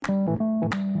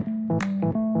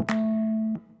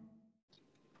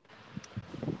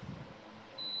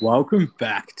Welcome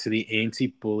back to the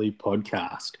Anti-Bully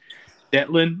Podcast.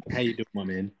 Declan, how you doing, my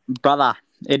man? Brother,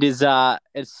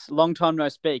 it's long time no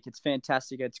speak. It's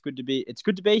fantastic. It's good to be here. It's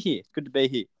good to be here.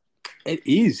 It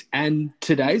is, and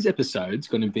today's episode's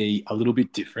going to be a little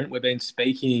bit different. We've been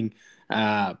speaking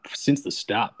since the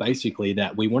start, basically,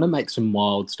 that we want to make some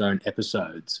milestone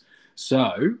episodes.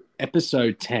 So,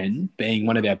 episode 10, being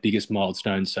one of our biggest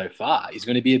milestones so far, is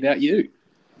going to be about you.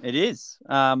 It is.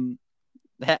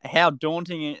 How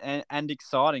daunting and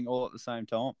exciting all at the same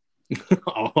time.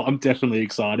 Oh, I'm definitely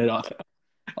excited.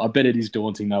 I bet it is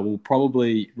daunting, though. We'll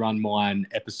probably run mine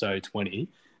episode 20.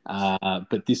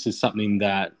 But this is something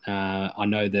that I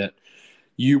know that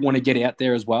you want to get out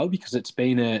there as well, because it's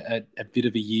been a bit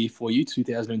of a year for you.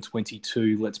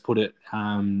 2022, let's put it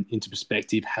into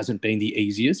perspective, hasn't been the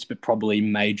easiest, but probably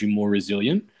made you more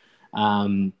resilient.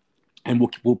 And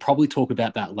we'll probably talk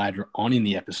about that later on in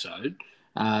the episode.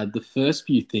 The first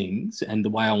few things, and the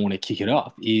way I want to kick it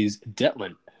off, is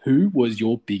Declan, who was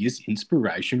your biggest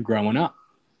inspiration growing up?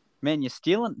 Man, you're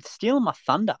stealing my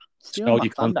thunder. Stole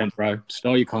your content, bro.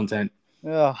 Stole your content.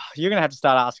 Oh, you're gonna have to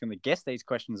start asking the guests these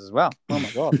questions as well. Oh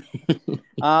my god.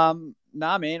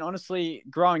 Nah, man. Honestly,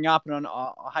 growing up, and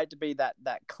I hate to be that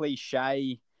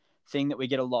cliche thing that we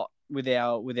get a lot with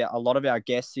a lot of our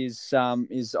guests is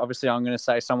obviously I'm going to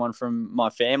say someone from my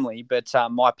family, but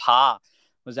my pa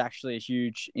was actually a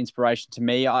huge inspiration to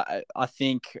me. I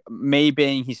think me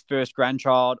being his first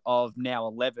grandchild of now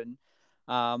 11.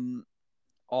 I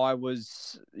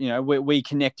was, we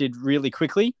connected really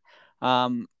quickly.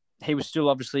 He was still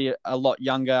obviously a lot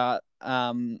younger.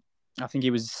 I think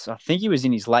he was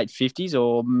in his late 50s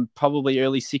or probably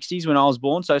early 60s when I was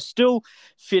born. So still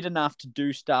fit enough to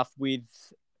do stuff with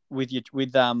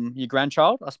your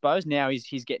grandchild, I suppose. Now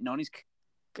he's getting on. He's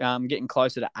getting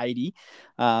closer to 80.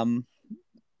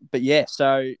 But yeah,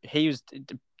 so he was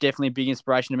definitely a big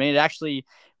inspiration to me. It actually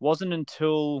wasn't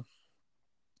until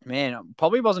I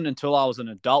was an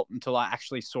adult until I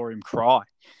actually saw him cry.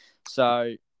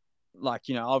 So,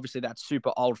 obviously that's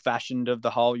super old-fashioned of the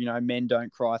whole, men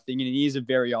don't cry thing. And he is a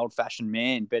very old-fashioned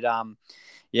man. But,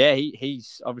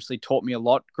 he's obviously taught me a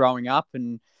lot growing up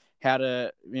and how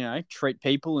to, treat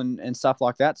people and stuff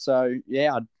like that. So,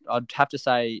 yeah, I'd have to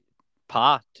say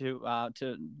Pa to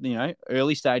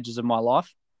early stages of my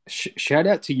life. Shout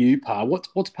out to you, Pa.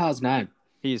 What's Pa's name?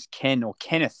 He is Ken or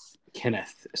Kenneth.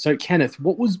 Kenneth. So Kenneth,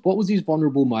 what was his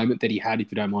vulnerable moment that he had,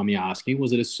 if you don't mind me asking?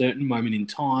 Was it a certain moment in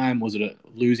time? Was it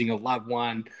losing a loved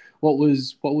one? What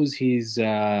was his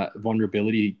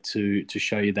vulnerability to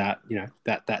show you that,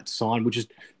 that sign, which is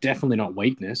definitely not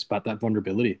weakness, but that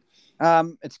vulnerability?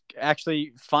 It's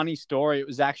actually funny story. It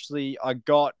was actually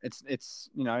it's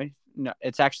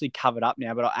actually covered up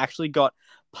now, but I actually got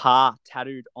Pa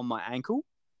tattooed on my ankle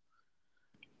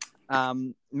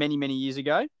many years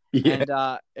ago. Yeah.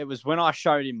 And it was when I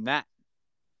showed him that.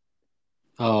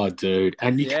 Oh, dude.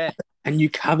 And you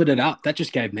covered it up. That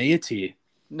just gave me a tear.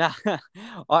 Nah,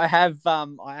 I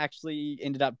actually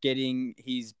ended up getting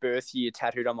his birth year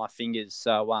tattooed on my fingers.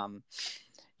 So,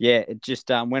 it just,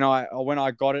 when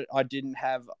I got it, I didn't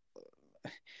have,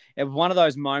 it was one of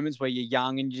those moments where you're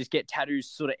young and you just get tattoos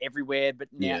sort of everywhere, but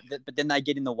then they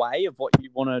get in the way of what you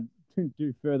want to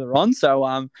do further on.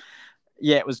 So,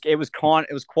 it was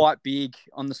quite big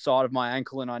on the side of my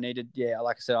ankle, and I needed,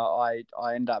 like I said, I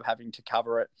ended up having to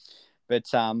cover it, but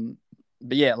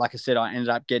like I said, I ended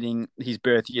up getting his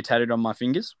birth year tattooed on my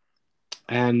fingers.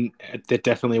 And there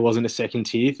definitely wasn't a second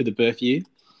tier for the birth year.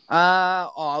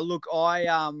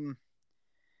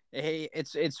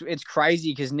 It's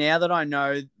crazy because now that I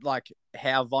know like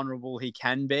how vulnerable he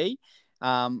can be,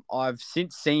 I've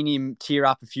since seen him tear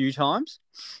up a few times.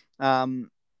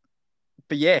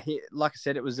 But like I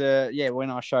said, it was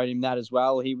when I showed him that as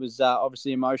well, he was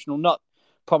obviously emotional.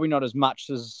 Probably not as much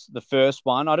as the first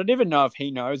one. I don't even know if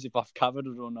he knows if I've covered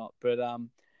it or not, but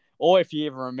or if he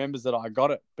ever remembers that I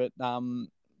got it. But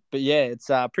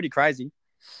it's pretty crazy.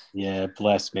 Yeah,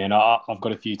 bless, man. I've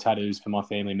got a few tattoos for my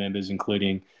family members,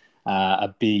 including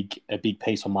a big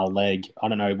piece on my leg. I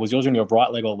don't know, was yours on your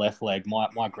right leg or left leg?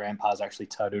 My grandpa's actually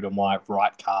tattooed on my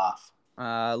right calf.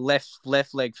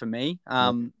 Left leg for me.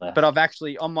 But I've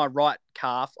actually on my right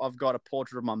calf I've got a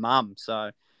portrait of my mum.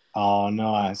 So. Oh,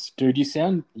 nice, dude.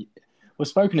 We've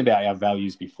spoken about our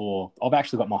values before. I've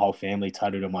actually got my whole family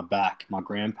tattooed on my back. My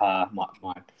grandpa, my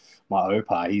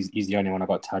opa, he's the only one I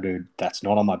got tattooed that's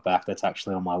not on my back. That's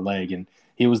actually on my leg, and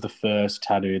he was the first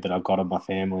tattoo that I've got on my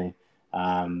family.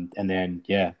 And then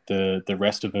the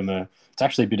rest of them are. It's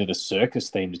actually a bit of a circus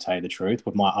theme, to tell you the truth.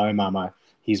 With my oma,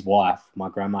 his wife, my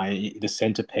grandma, the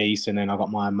centerpiece, and then I got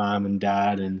my mum and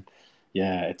dad, and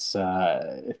Yeah, it's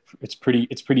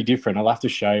pretty different. I'll have to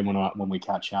show you when we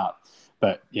catch up.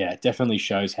 But yeah, it definitely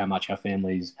shows how much our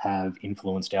families have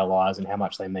influenced our lives and how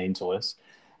much they mean to us.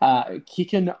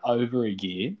 Kicking over a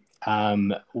gear,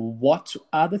 what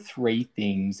are the three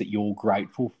things that you're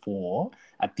grateful for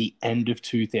at the end of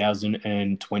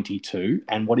 2022,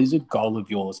 and what is a goal of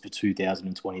yours for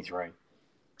 2023?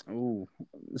 Ooh,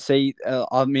 see,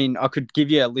 I mean, I could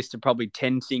give you a list of probably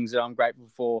 10 things that I'm grateful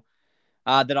for.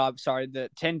 The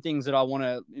 10 things that I want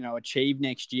to, achieve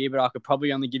next year, but I could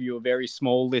probably only give you a very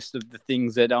small list of the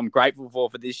things that I'm grateful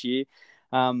for this year.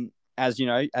 As you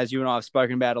know, as you and I have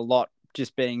spoken about a lot,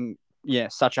 just being,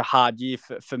 such a hard year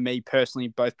for me personally,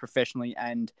 both professionally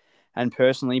and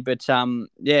personally. But,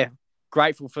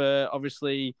 grateful for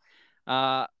obviously,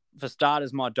 for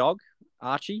starters, my dog,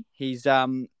 Archie. He's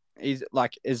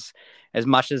like as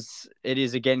much as it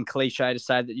is again cliche to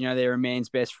say that they're a man's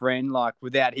best friend. Like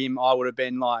without him, I would have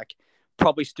been like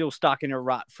probably still stuck in a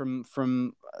rut from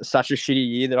such a shitty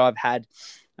year that I've had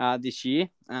this year.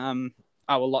 I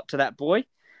owe a lot to that boy.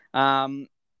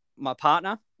 My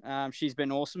partner, she's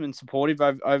been awesome and supportive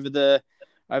over the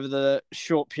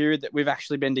short period that we've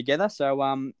actually been together.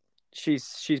 So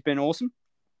she's been awesome.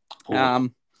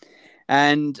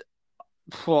 And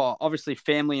obviously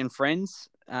family and friends.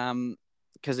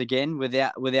 Because again,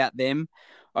 without them,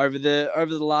 over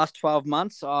the last 12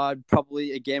 months, I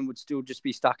probably again would still just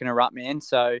be stuck in a rut, man.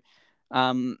 So,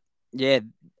 100%.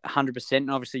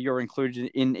 And obviously, you're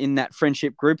included in that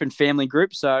friendship group and family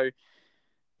group. So,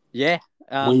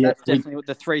 that's definitely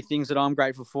the three things that I'm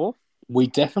grateful for. We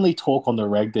definitely talk on the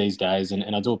reg these days,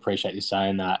 and I do appreciate you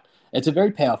saying that. It's a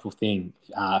very powerful thing.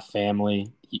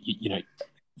 Family,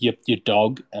 your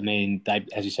dog. I mean, they,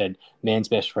 as you said, man's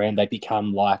best friend. They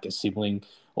become like a sibling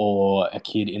or a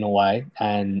kid in a way,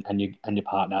 and your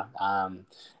partner.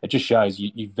 It just shows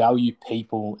you value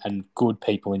people and good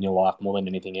people in your life more than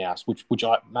anything else. Which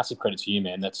I massive credit to you,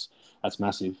 man. That's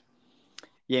massive.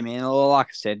 Yeah, man. Like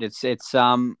I said, it's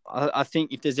I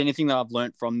think if there's anything that I've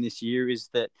learned from this year is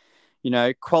that,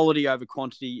 quality over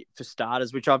quantity for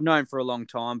starters, which I've known for a long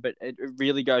time, but it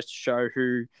really goes to show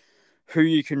who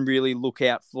you can really look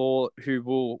out for, who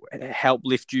will help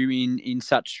lift you in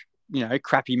such,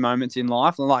 crappy moments in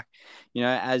life. And like,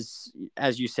 as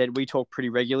you said, we talk pretty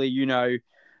regularly,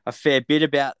 a fair bit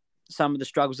about some of the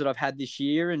struggles that I've had this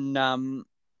year. And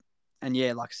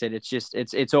yeah, like I said,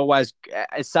 it's always,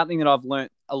 it's something that I've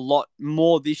learned a lot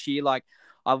more this year. Like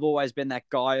I've always been that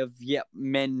guy of,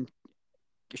 men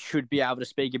should be able to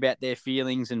speak about their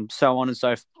feelings and so on and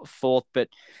so forth. But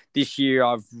this year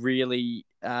I've really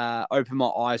opened my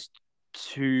eyes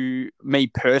to me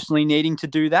personally needing to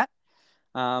do that,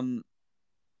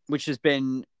 which has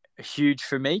been huge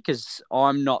for me because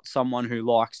I'm not someone who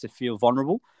likes to feel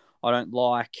vulnerable. I don't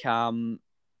like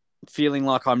feeling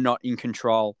like I'm not in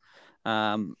control,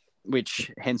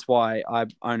 which hence why I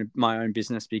own my own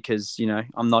business because,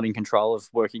 I'm not in control of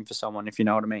working for someone, if you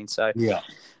know what I mean. So,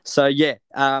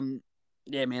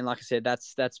 man, like I said,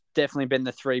 that's definitely been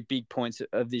the three big points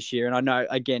of this year. And I know,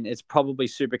 again, it's probably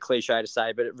super cliche to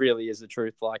say, but it really is the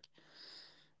truth. Like,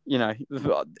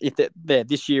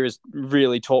 this year has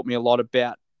really taught me a lot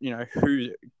about,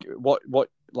 what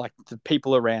like the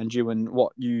people around you and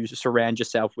what you surround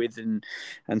yourself with and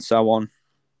so on.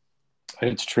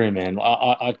 It's true, man.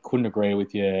 I couldn't agree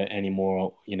with you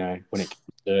anymore. When it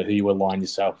comes to who you align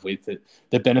yourself with,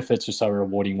 the benefits are so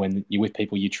rewarding when you're with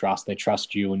people you trust. They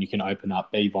trust you, and you can open up,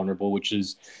 be vulnerable.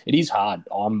 It is hard.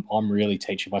 I'm really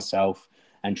teaching myself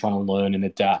and trying to learn and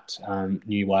adapt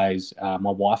new ways.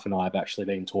 My wife and I have actually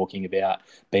been talking about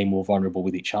being more vulnerable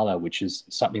with each other, which is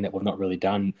something that we've not really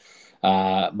done.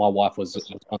 My wife was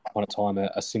upon a time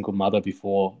a single mother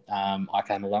before I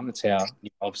came along. That's how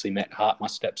you obviously met Hart, my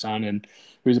stepson, and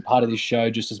who's a part of this show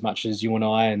just as much as you and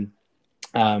I. And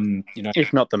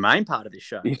if not the main part of this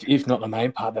show, if not the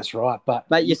main part, that's right.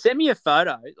 But mate, you sent me a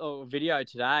photo or video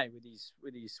today with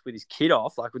his kid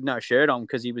off, like with no shirt on,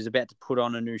 because he was about to put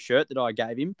on a new shirt that I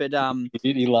gave him. But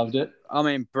he loved it. I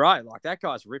mean, bro, like that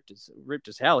guy's ripped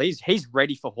as hell. He's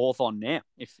ready for Hawthorn now.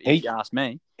 If you ask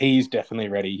me, he's definitely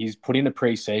ready. He's put in a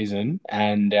pre-season,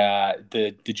 and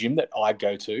the gym that I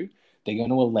go to, they're going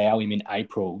to allow him in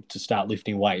April to start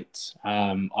lifting weights. Do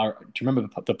you remember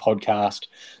the podcast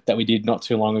that we did not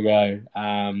too long ago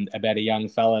about a young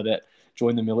fella that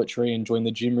joined the military and joined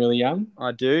the gym really young?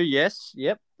 I do, yes.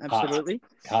 Yep, absolutely.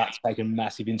 Hart's taken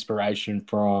massive inspiration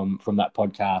from that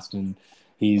podcast, and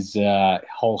he's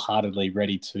wholeheartedly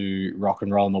ready to rock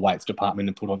and roll in the weights department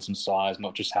and put on some size,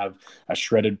 not just have a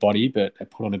shredded body, but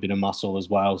put on a bit of muscle as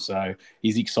well. So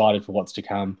he's excited for what's to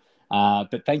come.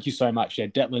 But thank you so much. Yeah,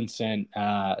 Declan sent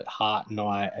Hart and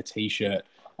I a T-shirt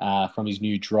from his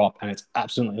new drop, and it's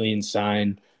absolutely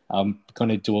insane. I'm going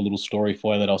to do a little story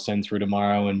for you that I'll send through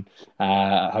tomorrow, and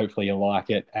hopefully you'll like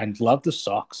it. And love the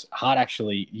socks. Hart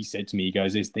actually, he said to me, he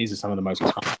goes, these are some of the most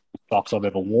comfortable socks I've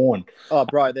ever worn. Oh,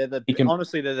 bro,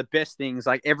 honestly, they're the best things.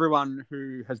 Like, everyone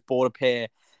who has bought a pair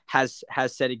has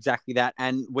said exactly that,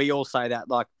 and we all say that.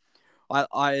 Like,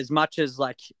 I as much as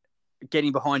like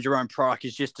getting behind your own product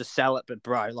is just to sell it, but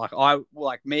bro,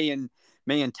 like me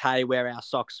and Tay wear our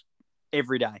socks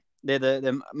every day. They're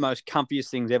the most comfiest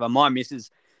things ever. My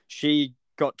missus, she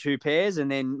got 2 pairs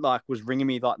and then like was ringing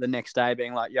me like the next day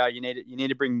being like, yo, you need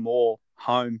to bring more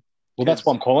home. Well, that's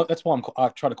why I'm calling. That's why I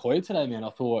tried to call you today, man. I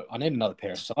thought I need another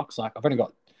pair of socks. Like, I've only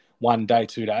got 1 day,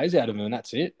 2 days out of them, and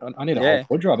that's it. I need a whole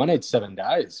wardrobe. I need 7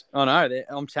 days. I know.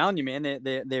 I'm telling you, man,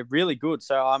 they're really good.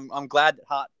 So I'm glad that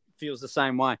Hart feels the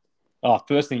same way. Oh,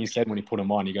 first thing he said when he put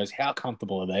them on, he goes, "How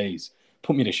comfortable are these?"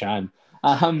 Put me to shame.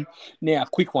 Now,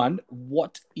 quick one.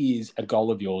 What is a goal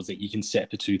of yours that you can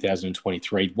set for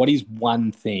 2023? What is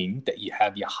one thing that you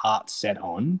have your heart set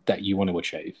on that you want to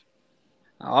achieve?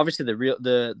 Obviously,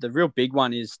 the real big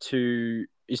one is to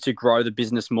grow the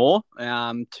business more,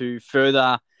 to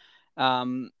further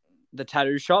the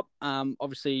tattoo shop.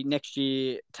 Obviously, next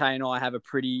year, Tay and I have a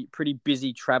pretty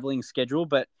busy traveling schedule,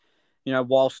 but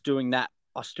whilst doing that,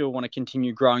 I still want to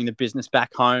continue growing the business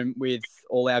back home with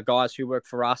all our guys who work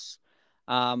for us.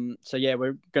 So yeah,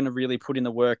 we're going to really put in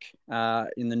the work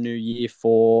in the new year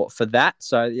for that.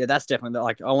 So yeah, that's definitely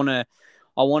like I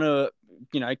want to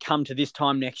come to this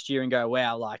time next year and go,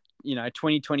 wow, like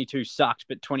 2022 sucked,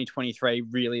 but 2023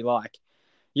 really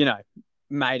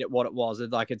made it what it was.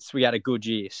 Like we had a good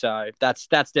year. So that's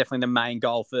definitely the main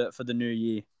goal for the new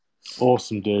year.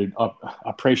 Awesome, dude. I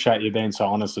appreciate you being so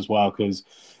honest as well, because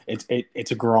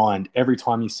it's a grind. Every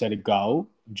time you set a goal,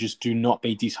 just do not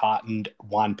be disheartened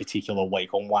one particular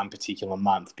week or one particular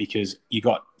month, because you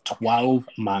got 12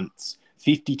 months,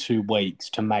 52 weeks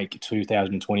to make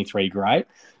 2023 great.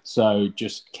 So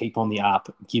just keep on the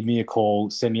up. Give me a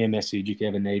call. Send me a message if you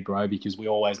ever need, bro, because we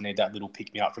always need that little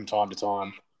pick-me-up from time to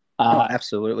time.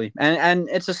 Absolutely. And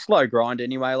it's a slow grind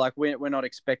anyway. Like we're not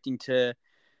expecting to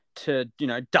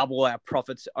double our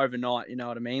profits overnight. You know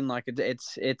what I mean? Like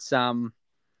it's a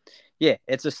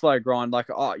slow grind. Like,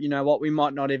 you know what, we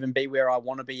might not even be where I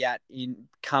want to be at in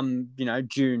come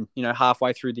June,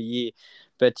 halfway through the year,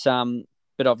 but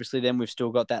obviously then we've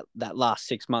still got that last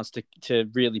 6 months to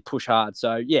really push hard.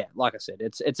 So yeah, like I said,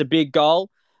 it's a big goal,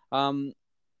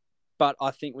 but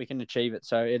I think we can achieve it.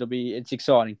 So it's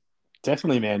exciting.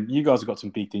 Definitely, man. You guys have got some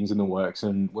big things in the works,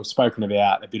 and we've spoken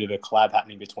about a bit of a collab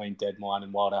happening between Deadmine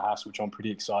and Wilder Hass, which I'm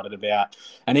pretty excited about,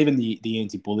 and even the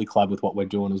Anti-Bully Club with what we're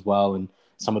doing as well, and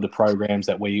some of the programs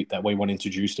that we want to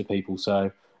introduce to people.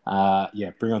 So,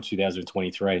 bring on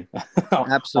 2023.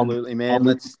 Absolutely, man.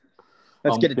 Let's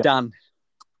get it done.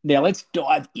 Now, let's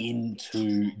dive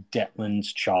into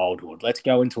Declan's childhood. Let's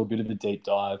go into a bit of a deep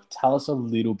dive. Tell us a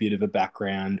little bit of a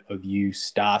background of you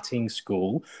starting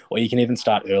school, or you can even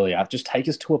start earlier. Just take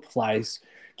us to a place,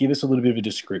 give us a little bit of a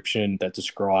description that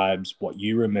describes what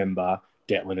you remember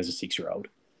Declan as a 6-year-old.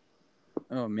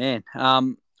 Oh, man.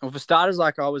 Well, for starters,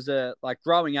 like I was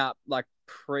growing up, like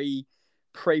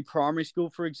pre-primary school,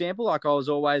 for example, like I was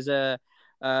always an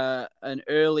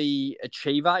early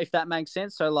achiever, if that makes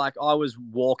sense. So like I was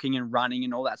walking and running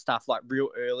and all that stuff like real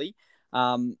early,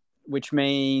 which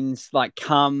means like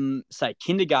come say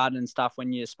kindergarten and stuff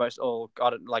when you're supposed to, or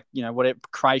whatever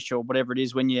creche or whatever it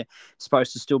is, when you're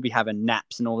supposed to still be having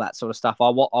naps and all that sort of stuff. I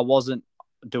wasn't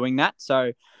doing that.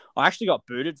 So I actually got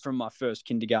booted from my first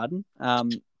kindergarten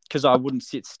because I wouldn't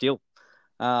sit still.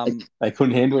 They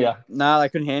couldn't handle you. No, they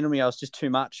couldn't handle me. I was just too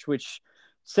much, which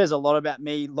says a lot about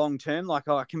me long term. Like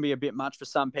I can be a bit much for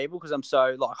some people because I'm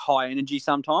so like high energy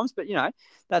sometimes. But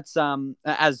that's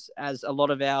as a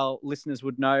lot of our listeners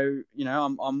would know.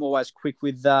 I'm always quick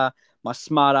with my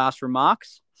smart ass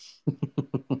remarks.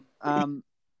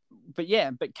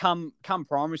 But come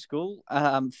primary school,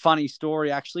 funny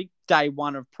story actually. Day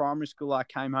one of primary school, I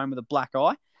came home with a black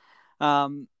eye.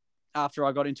 After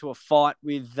I got into a fight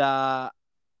with a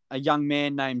young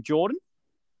man named Jordan.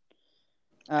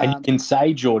 And you can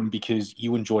say Jordan because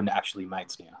you and Jordan are actually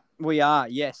mates now. We are,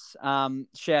 yes.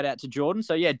 Shout out to Jordan.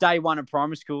 So, yeah, day one of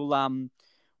primary school,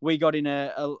 we got in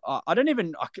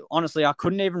honestly, I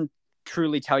couldn't even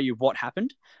truly tell you what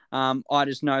happened. I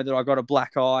just know that I got a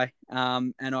black eye.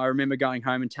 And I remember going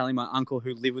home and telling my uncle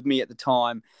who lived with me at the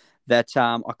time that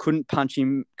I couldn't punch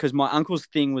him because my uncle's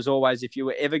thing was always, if you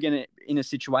were ever going to, in a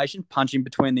situation, punch him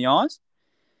between the eyes,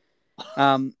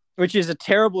 which is a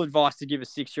terrible advice to give a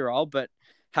 6-year-old, but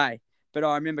hey, but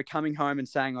I remember coming home and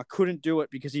saying I couldn't do it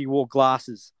because he wore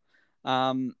glasses,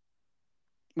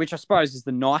 which I suppose is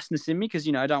the niceness in me because,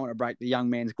 I don't want to break the young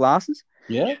man's glasses.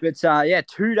 Yeah. But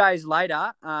 2 days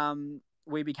later,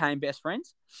 we became best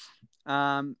friends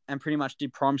and pretty much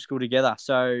did primary school together.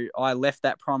 So I left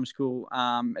that primary school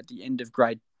at the end of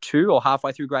grade 2 or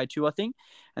halfway through grade 2, I think,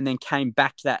 and then came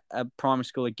back to that primary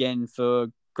school again for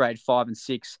grade 5 and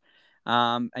 6.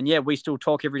 We still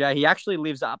talk every day. He actually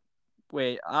lives up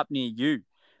near you,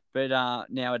 but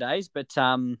nowadays. But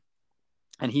and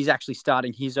he's actually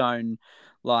starting his own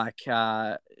like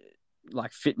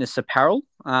fitness apparel,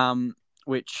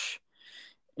 which,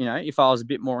 if I was a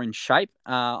bit more in shape,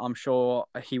 I'm sure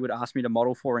he would ask me to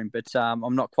model for him, but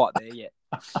I'm not quite there yet.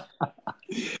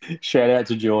 Shout out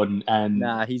to Jordan. And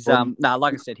he's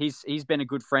like I said, he's been a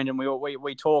good friend, and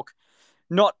we talk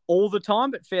not all the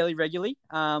time, but fairly regularly,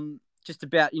 just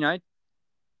about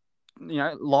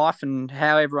life and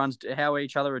how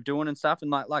each other are doing and stuff.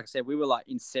 And like I said, we were like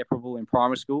inseparable in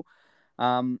primary school,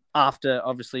 after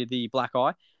obviously the black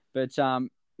eye. But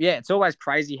it's always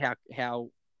crazy how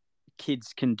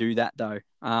kids can do that though.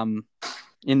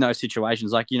 In those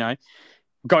situations, like,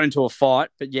 got into a fight,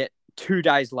 but yet 2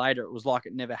 days later it was like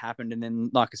it never happened. And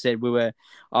then, like I said,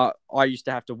 I used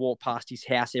to have to walk past his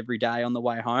house every day on the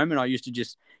way home, and I used to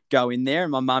just go in there,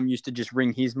 and my mum used to just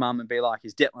ring his mum and be like,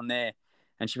 "Is Declan there?"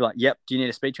 And she'd be like, "Yep, do you need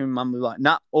to speak to him?" Mum would be like,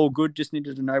 "Nah, all good, just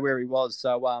needed to know where he was."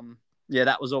 So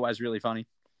that was always really funny.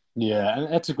 Yeah,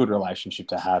 and that's a good relationship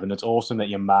to have, and it's awesome that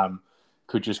your mum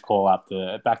could just call up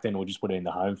back then we'll just put it in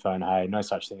the home phone. Hey, no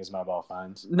such thing as mobile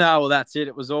phones. No, well, that's it.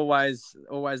 It was always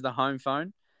the home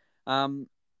phone.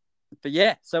 But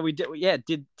yeah, so we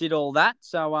did all that.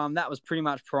 So that was pretty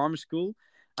much primary school.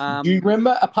 Do you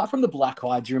remember, apart from the black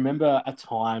eye, do you remember a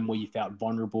time where you felt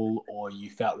vulnerable, or you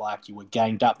felt like you were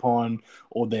ganged up on,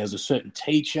 or there was a certain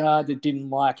teacher that didn't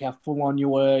like how full on you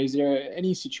were? Is there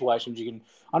any situations you can?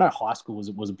 I know high school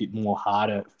was a bit more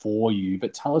harder for you,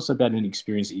 but tell us about an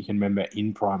experience that you can remember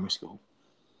in primary school.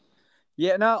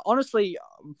 Yeah, no, honestly,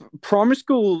 primary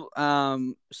school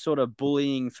sort of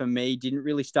bullying for me didn't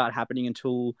really start happening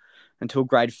until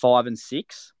grade 5 and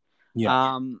 6.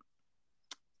 Yeah.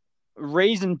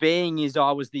 Reason being is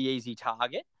I was the easy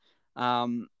target,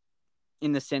 in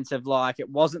the sense of, like, it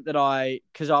wasn't that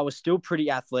because I was still pretty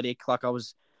athletic. Like I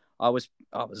was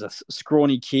a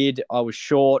scrawny kid. I was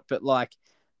short, but like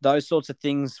those sorts of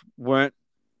things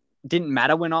didn't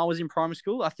matter when I was in primary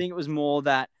school. I think it was more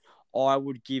that I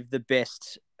would give the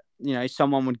best,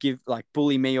 someone would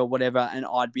bully me or whatever, and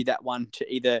I'd be that one to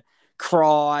either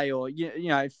cry or,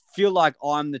 feel like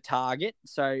I'm the target.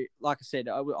 So like I said,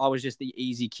 I was just the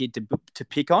easy kid to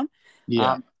pick on,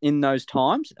 in those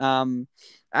times.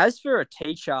 As for a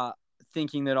teacher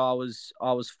thinking that I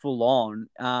was full on,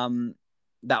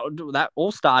 that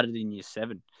all started in year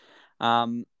 7,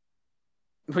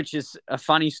 which is a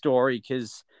funny story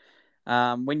because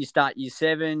when you start year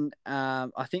 7,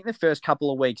 I think the first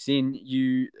couple of weeks in,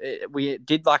 we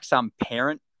did like some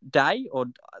parent day or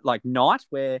like night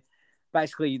where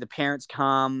basically the parents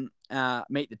come,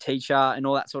 meet the teacher and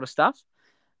all that sort of stuff.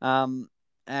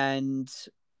 And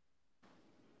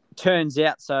turns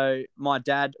out, so my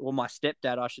dad, or my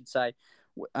stepdad, I should say,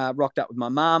 rocked up with my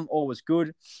mum, all was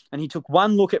good. And he took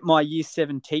one look at my year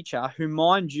 7 teacher, who,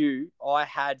 mind you, I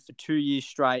had for 2 years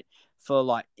straight for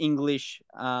like English,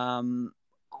 a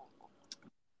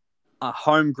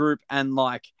home group, and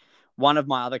like one of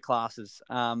my other classes,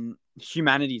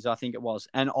 humanities, I think it was.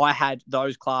 And I had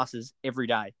those classes every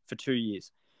day for 2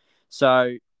 years.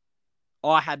 So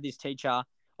I had this teacher.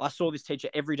 I saw this teacher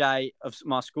every day of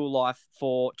my school life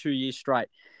for 2 years straight.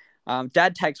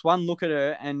 Dad takes one look at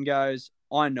her and goes,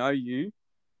 "I know you."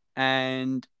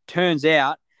 And turns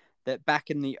out that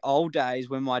back in the old days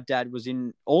when my dad was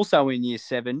also in year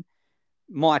 7,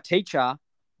 my teacher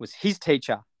was his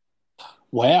teacher.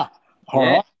 Wow. All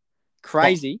right.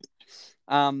 Crazy.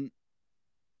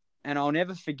 And I'll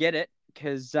never forget it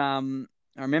because I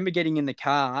remember getting in the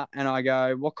car and I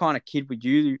go, "What kind of kid would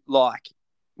you like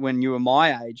when you were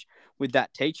my age with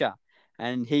that teacher?"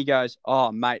 And he goes,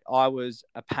 "Oh, mate, I was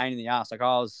a pain in the ass. Like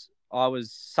I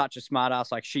was such a smart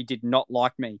ass. Like she did not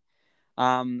like me."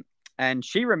 And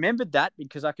she remembered that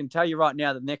because I can tell you right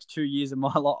now, the next 2 years of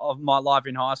my life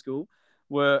in high school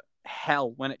were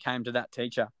hell when it came to that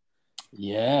teacher.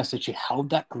 Yeah, so she held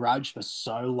that grudge for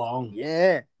so long.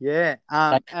 Yeah.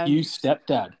 And you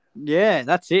stepdad. Yeah,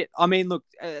 that's it. I mean, look,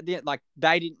 like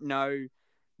they didn't know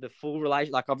the full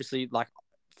relation. Like obviously, like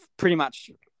pretty much,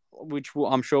 which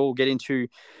I'm sure we'll get into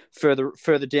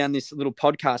further down this little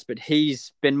podcast. But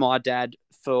he's been my dad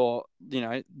for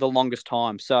the longest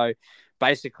time. So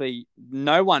basically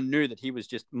no one knew that he was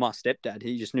just my stepdad.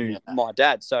 He just knew my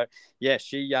dad. So yeah,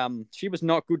 she was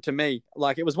not good to me.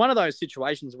 Like, it was one of those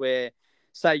situations where,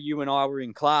 say you and I were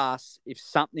in class, if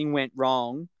something went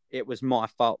wrong, it was my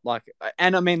fault. Like,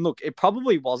 and I mean, look, it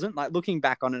probably wasn't. Like, looking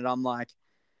back on it, I'm like,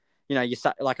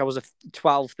 like, I was a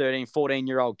 12, 13,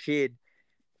 14-year-old kid.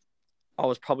 I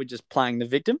was probably just playing the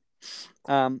victim.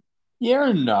 Yeah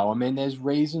and no. I mean, there's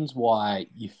reasons why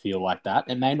you feel like that.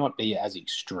 It may not be as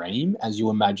extreme as you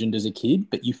imagined as a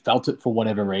kid, but you felt it for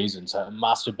whatever reason. So it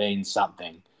must have been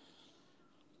something.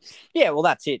 Yeah, well,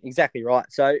 that's it. Exactly right.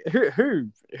 So who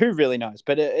really knows?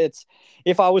 But it's,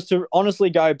 if I was to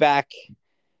honestly go back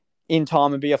in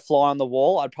time and be a fly on the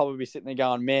wall, I'd probably be sitting there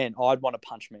going, man, I'd want to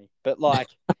punch me. But like,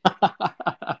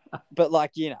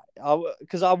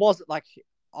 because I wasn't like,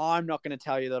 I'm not going to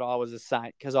tell you that I was a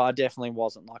saint, because I definitely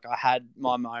wasn't. Like, I had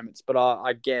my moments, but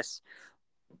I guess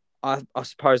I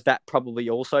suppose that probably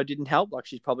also didn't help. Like,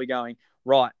 she's probably going,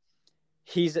 right,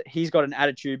 he's got an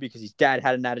attitude because his dad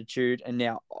had an attitude, and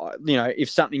now, if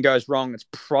something goes wrong, it's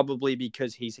probably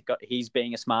because he's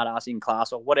being a smart ass in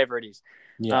class or whatever it is.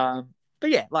 Yeah. But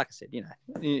yeah, like I said,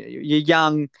 you're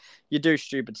young, you do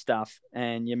stupid stuff,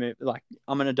 and you move. Like,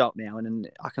 I'm an adult now, and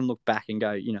I can look back and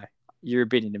go, you're a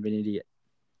bit of an idiot.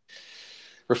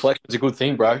 Reflection's a good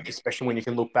thing, bro, especially when you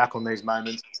can look back on these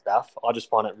moments and stuff. I just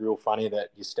find it real funny that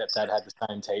your stepdad had the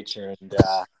same teacher, and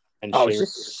it's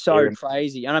just so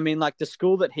crazy. And I mean, like, the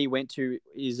school that he went to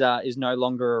is no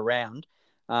longer around.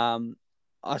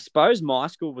 I suppose my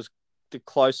school was the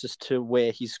closest to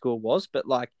where his school was, but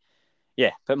like,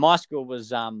 yeah, but my school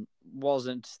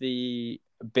wasn't the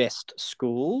best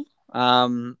school.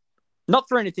 Not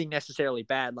for anything necessarily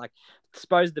bad. Like, I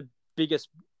suppose the biggest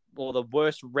or the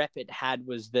worst rep it had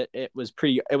was that it was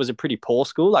a pretty poor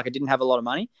school. Like, it didn't have a lot of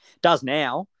money. It does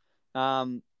now.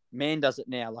 Man does it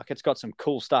now. Like, it's got some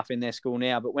cool stuff in their school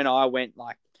now. But when I went,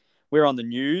 like, we're on the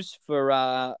news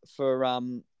for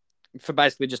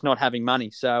basically just not having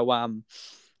money. So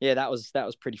yeah, that was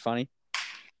pretty funny.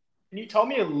 Can you tell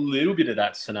me a little bit of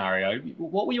that scenario?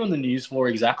 What were you on the news for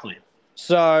exactly?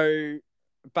 So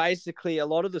basically, a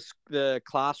lot of the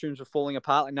classrooms were falling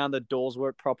apart. Like, none of the doors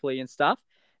worked properly and stuff.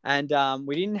 And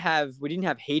we didn't have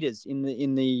heaters in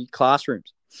the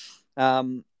classrooms.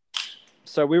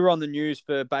 So we were on the news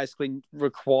for basically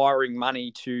requiring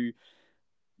money to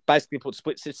basically put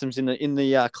split systems in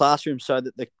the classroom so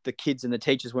that the kids and the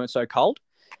teachers weren't so cold.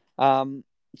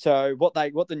 So what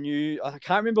the new, I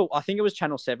can't remember, I think it was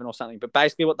Channel 7 or something, but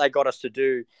basically what they got us to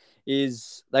do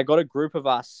is they got a group of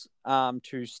us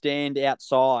to stand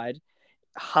outside,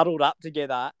 huddled up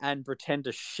together, and pretend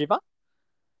to shiver.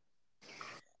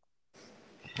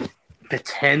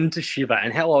 Pretend to shiver.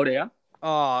 And how old are you?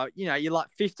 Oh, you're like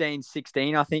 15,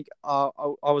 16, I think. I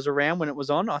was around when it was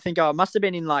on. I think I must have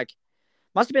been like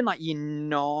year 9.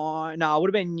 No, I would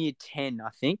have been year 10, I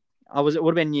think. It would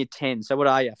have been year 10. So what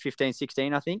are you, 15,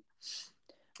 16, I think?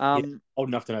 Old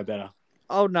enough to know better.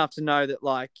 Old enough to know that,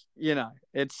 like,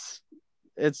 it's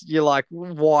you're like,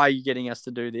 why are you getting us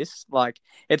to do this? Like,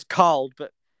 it's cold,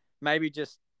 but maybe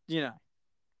just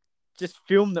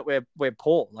film that we're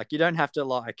poor. Like, you don't have to,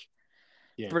 like,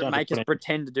 make us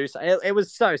pretend to do so. It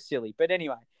was so silly. But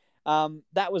anyway,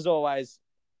 that was always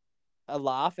a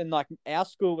laugh. And like, our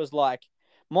school was like,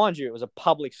 mind you, it was a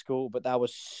public school, but they were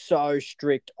so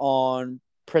strict on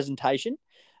presentation,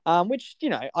 which,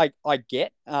 I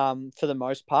get for the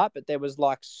most part. But there was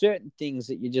like certain things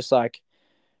that you just like,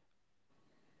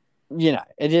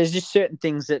 there's just certain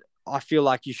things that I feel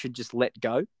like you should just let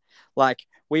go. Like,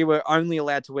 we were only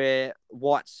allowed to wear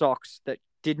white socks that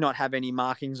did not have any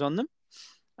markings on them.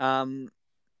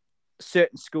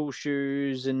 Certain school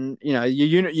shoes, and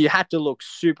you had to look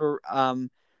super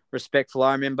respectful.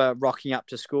 I remember rocking up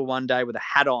to school one day with a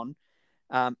hat on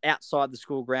outside the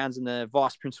school grounds, and the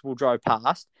vice principal drove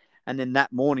past, and then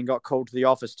that morning got called to the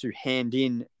office to hand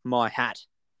in my hat.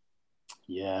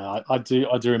 Yeah, I do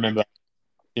remember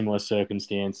similar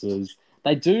circumstances.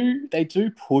 They do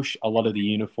push a lot of the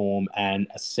uniform and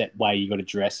a set way you got to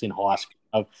dress in high school.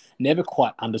 I've never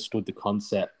quite understood the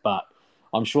concept, but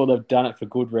I'm sure they've done it for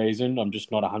good reason. I'm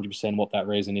just not 100% what that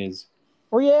reason is.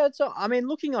 Well, yeah, I mean,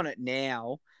 looking on it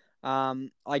now,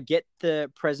 I get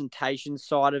the presentation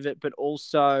side of it, but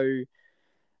also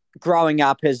growing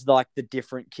up as like the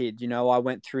different kid, I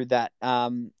went through that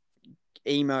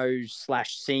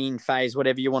emo/scene phase,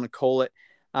 whatever you want to call it,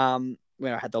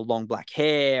 where I had the long black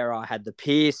hair, I had the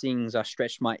piercings, I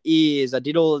stretched my ears, I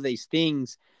did all of these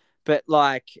things. But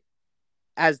like,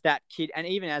 as that kid, and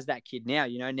even as that kid now,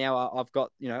 now I've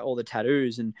got, all the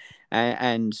tattoos and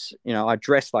I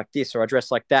dress like this or I dress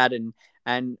like that.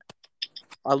 And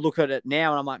I look at it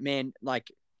now and I'm like, man,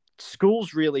 like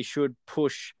schools really should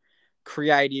push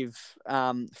creative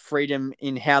freedom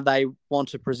in how they want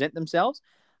to present themselves.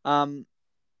 And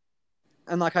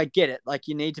like I get it, like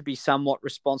you need to be somewhat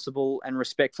responsible and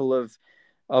respectful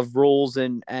of rules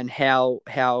and how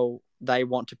they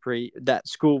want to that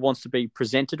school wants to be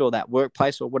presented, or that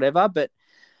workplace or whatever. But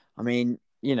I mean,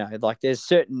 you know, like there's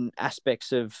certain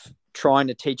aspects of trying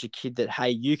to teach a kid that, hey,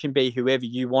 you can be whoever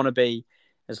you want to be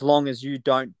as long as you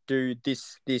don't do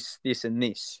this, and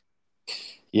this.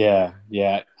 Yeah,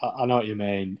 yeah, I know what you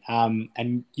mean.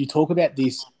 And you talk about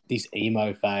this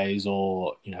emo phase,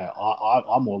 or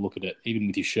I more look at it even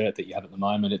with your shirt that you have at the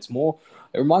moment. It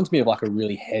reminds me of like a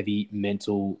really heavy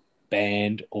mental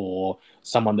band, or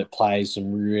someone that plays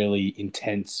some really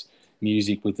intense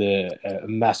music with a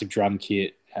massive drum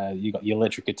kit. You got your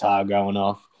electric guitar going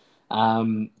off.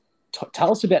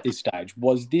 Tell us about this stage.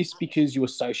 Was this because you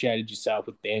associated yourself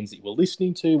with bands that you were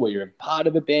listening to? Were you a part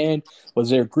of a band? Was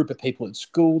there a group of people at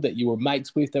school that you were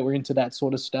mates with that were into that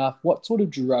sort of stuff? What sort of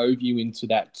drove you into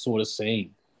that sort of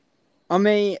scene? I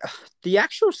mean, the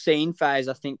actual scene phase,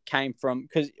 I think, came from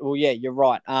because, well, yeah, you're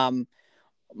right. So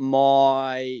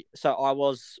I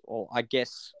was, or I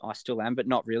guess I still am, but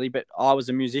not really. But I was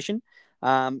a musician,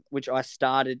 which I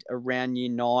started around year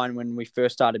 9 when we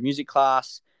first started music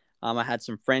class. I had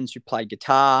some friends who played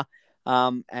guitar,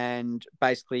 and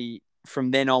basically from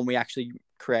then on, we actually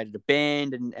created a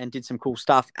band and did some cool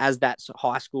stuff as that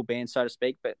high school band, so to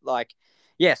speak. But like,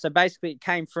 yeah, so basically it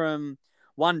came from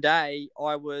one day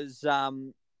I was up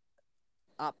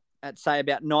at, say,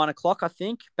 about 9 o'clock, I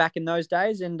think, back in those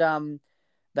days, and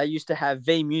they used to have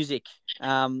V Music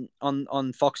on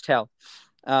Foxtel,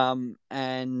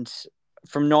 and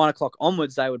from 9 o'clock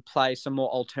onwards, they would play some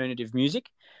more alternative music.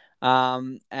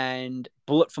 And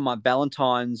Bullet for My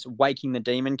Valentine's, Waking the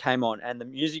Demon came on, and the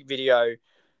music video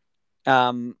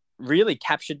really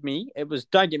captured me. It was,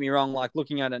 don't get me wrong, like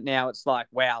looking at it now, it's like,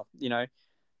 wow,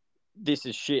 this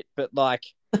is shit. But like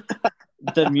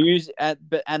the music,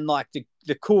 and like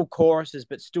the cool choruses,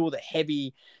 but still the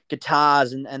heavy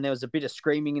guitars, and there was a bit of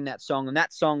screaming in that song. And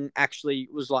that song actually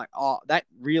was like, oh, that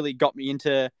really got me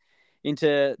into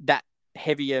that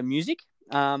heavier music.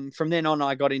 From then on,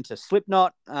 I got into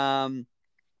Slipknot. And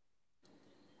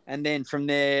then from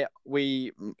there,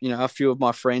 a few of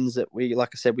my friends that like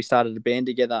I said, we started a band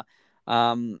together,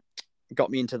 got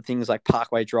me into things like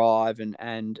Parkway Drive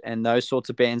and those sorts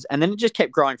of bands. And then it just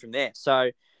kept growing from there.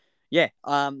 So, yeah,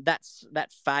 that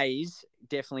phase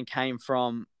definitely came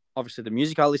from obviously the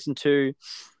music I listened to.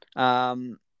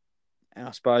 And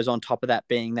I suppose on top of that,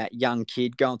 being that young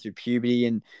kid going through puberty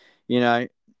and,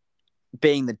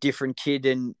 being the different kid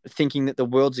and thinking that the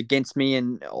world's against me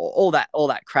and all that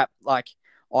crap. Like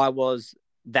I was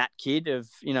that kid of,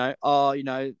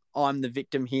 I'm the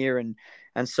victim here and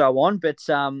so on. But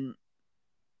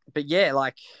yeah,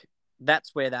 like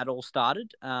that's where that all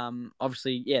started.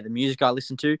 Obviously, yeah, the music I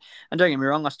listen to, and don't get me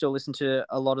wrong, I still listen to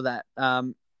a lot of that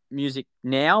music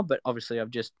now, but obviously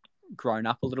I've just grown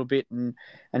up a little bit and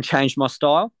changed my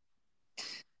style.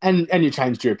 And you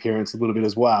changed your appearance a little bit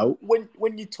as well.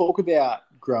 When you talk about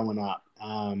growing up,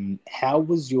 how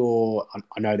was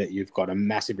I know that you've got a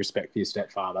massive respect for your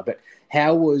stepfather, but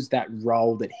how was that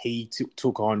role that he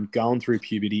took on going through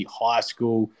puberty, high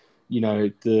school,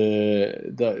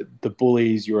 the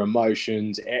bullies, your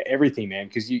emotions, everything, man?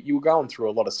 Because you were going through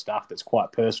a lot of stuff that's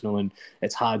quite personal and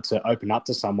it's hard to open up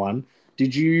to someone.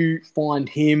 Did you find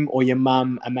him or your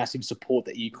mum a massive support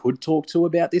that you could talk to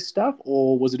about this stuff,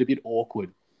 or was it a bit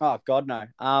awkward? Oh God, no.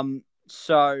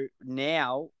 So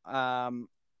now,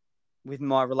 with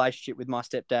my relationship with my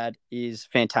stepdad is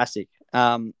fantastic.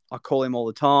 I call him all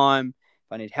the time.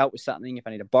 If I need help with something, if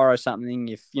I need to borrow something,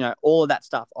 if, all of that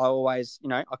stuff, I always,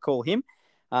 I call him.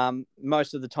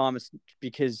 Most of the time it's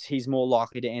because he's more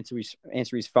likely to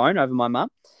answer his phone over my mum.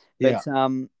 But, Yeah.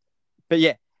 but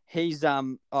yeah, he's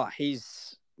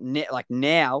like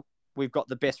now we've got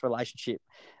the best relationship.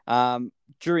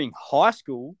 During high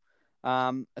school,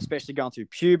 especially going through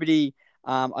puberty,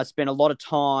 I spent a lot of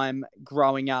time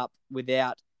growing up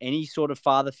without any sort of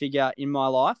father figure in my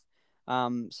life.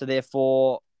 So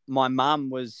therefore, my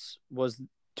mum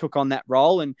took on that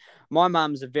role, and my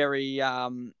mum's a very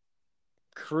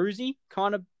cruisy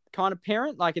kind of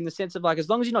parent, like in the sense of like, as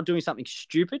long as you're not doing something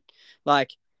stupid,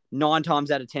 like 9 times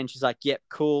out of 10, she's like, yep,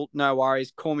 cool, no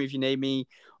worries, call me if you need me,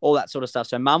 all that sort of stuff.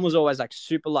 So mum was always like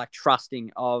super like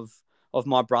trusting of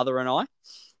my brother and I.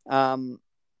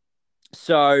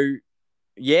 So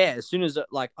yeah, as soon as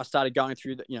like I started going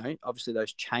through obviously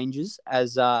those changes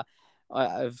as of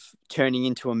turning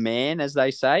into a man, as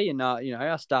they say, and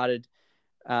I started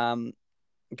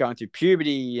going through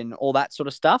puberty and all that sort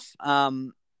of stuff.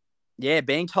 Yeah,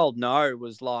 being told no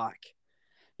was like,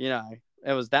 you know,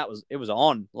 it was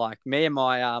on. Like me and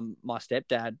my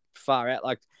stepdad far out.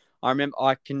 Like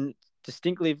I can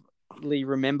distinctly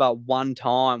remember one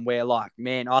time where like,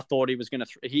 man, I thought he was gonna.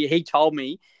 He told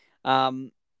me,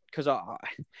 because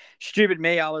stupid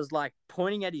me, I was like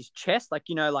pointing at his chest, like,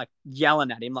 you know, like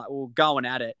yelling at him, like we're going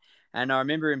at it. And I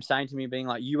remember him saying to me, being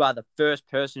like, "You are the first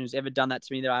person who's ever done that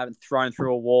to me that I haven't thrown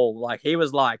through a wall." Like he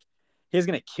was like, he was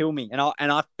gonna kill me, and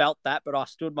I felt that, but I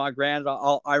stood my ground.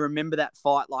 I remember that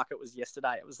fight like it was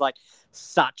yesterday. It was like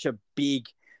such a big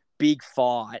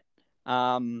fight.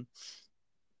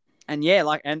 And yeah,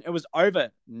 like, and it was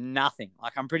over nothing.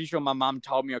 Like, I'm pretty sure my mum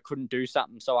told me I couldn't do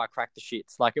something, so I cracked the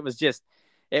shits. Like, it was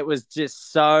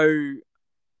just so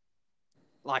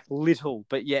like little,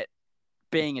 but yet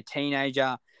being a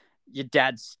teenager, your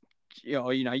dad's,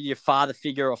 your father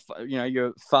figure, or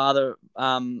your father,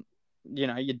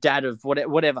 your dad of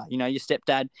whatever, your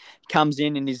stepdad comes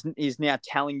in and is now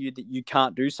telling you that you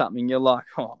can't do something. You're like,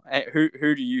 oh,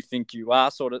 who do you think you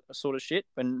are, sort of shit.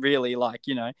 And really, like,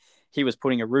 he was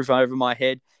putting a roof over my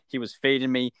head. He was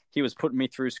feeding me. He was putting me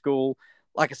through school.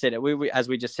 Like I said, as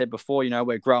we just said before,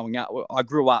 we're growing up. I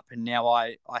grew up, and now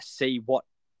I see what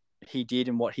he did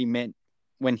and what he meant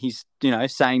when he's,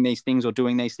 saying these things or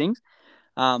doing these things.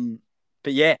 But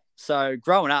yeah, so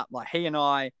growing up, like, he and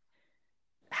I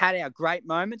had our great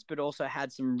moments, but also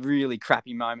had some really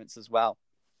crappy moments as well.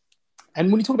 And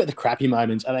when you talk about the crappy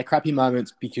moments, are they crappy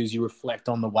moments because you reflect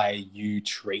on the way you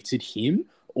treated him?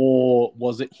 Or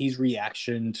was it his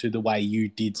reaction to the way you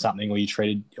did something,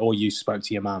 or you spoke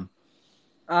to your mum?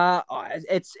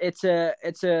 It's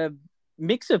a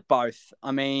mix of both.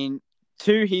 I mean,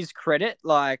 to his credit,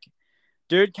 like,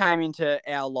 dude came into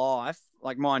our life,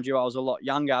 like, mind you, I was a lot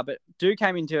younger, but dude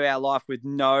came into our life with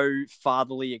no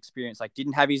fatherly experience, like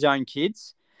didn't have his own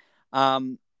kids,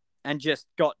 and just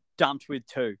got dumped with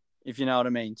two, if you know what I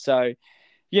mean. So,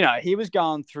 he was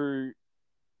going through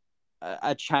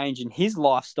a change in his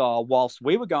lifestyle whilst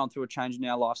we were going through a change in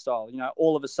our lifestyle.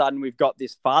 All of a sudden we've got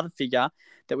this father figure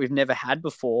that we've never had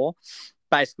before,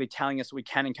 basically telling us we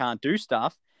can and can't do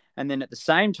stuff. And then at the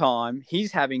same time,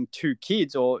 he's having two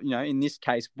kids, or, in this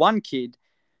case, one kid,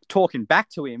 talking back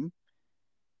to him,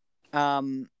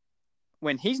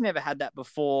 when he's never had that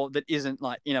before, that isn't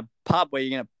like in a pub where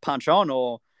you're going to punch on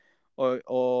or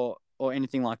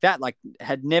anything like that, like,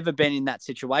 had never been in that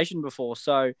situation before.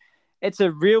 So it's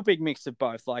a real big mix of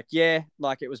both. Like, yeah,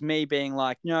 like, it was me being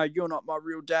like, no, you're not my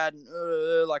real dad,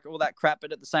 and like all that crap.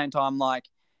 But at the same time, like,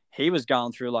 he was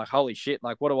going through like, holy shit,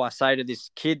 like, what do I say to this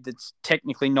kid that's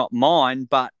technically not mine,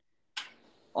 but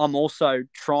I'm also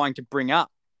trying to bring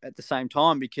up at the same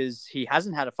time, because he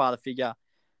hasn't had a father figure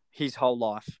his whole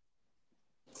life.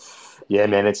 Yeah,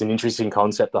 man, it's an interesting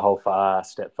concept, the whole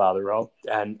stepfather role.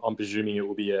 And I'm presuming it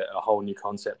will be a whole new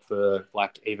concept for,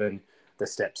 like, even the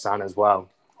stepson as well.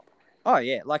 Oh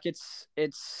yeah, like it's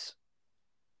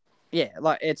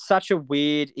such a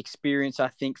weird experience, I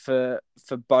think, for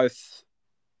both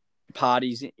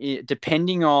parties,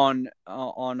 depending on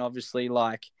obviously,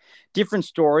 like, different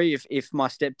story. If my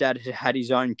stepdad had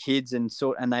his own kids and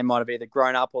they might have either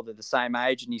grown up or they're the same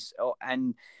age,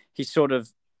 and he sort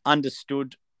of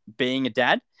understood being a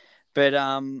dad. But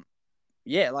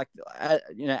yeah, like,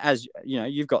 as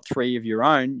you've got three of your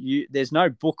own. There's no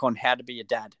book on how to be a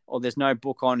dad, or there's no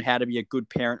book on how to be a good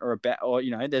parent, or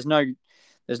there's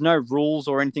no rules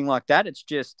or anything like that. It's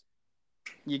just,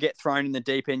 you get thrown in the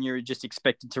deep end. You're just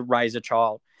expected to raise a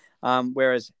child.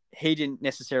 Whereas he didn't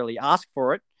necessarily ask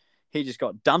for it. He just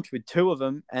got dumped with two of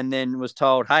them, and then was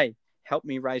told, "Hey, help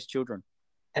me raise children."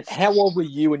 And how old were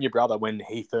you and your brother when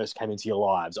he first came into your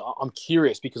lives? I'm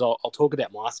curious, because I'll talk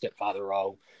about my stepfather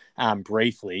role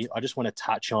briefly. I just want to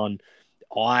touch on,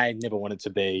 I never wanted to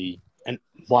be, and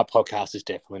my podcast is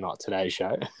definitely not today's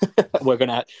show. We're going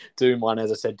to do one,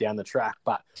 as I said, down the track.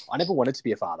 But I never wanted to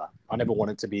be a father. I never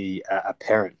wanted to be a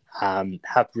parent,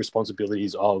 have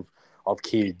responsibilities of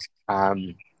kids,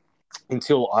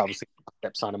 until I obviously had a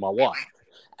stepson and my wife.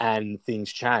 And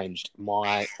things changed.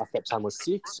 My stepson was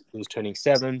 6. He was turning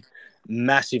 7.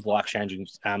 Massive life-changing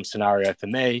scenario for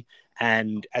me.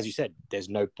 And as you said, there's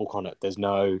no book on it. There's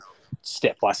no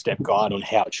step-by-step guide on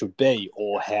how it should be,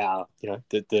 or how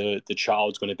the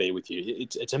child's going to be with you.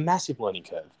 It's a massive learning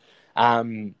curve.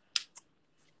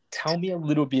 Tell me a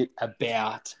little bit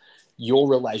about your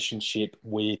relationship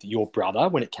with your brother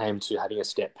when it came to having a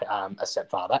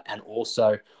stepfather, and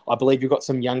also I believe you've got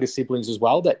some younger siblings as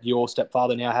well that your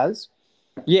stepfather now has.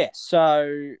 Yeah.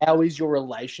 So how is your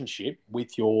relationship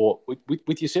with your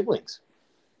siblings?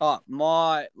 Oh,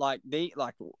 my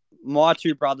my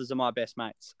two brothers are my best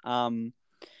mates. The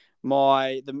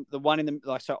one in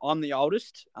the so I'm the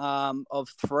oldest of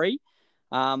three.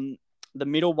 The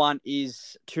middle one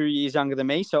is 2 years younger than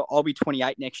me, so I'll be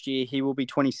 28 next year. He will be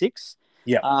 26.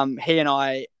 Yeah. He and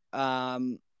I are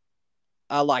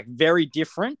like very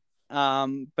different,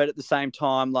 but at the same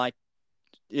time, like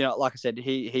like I said,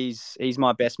 he's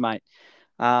my best mate.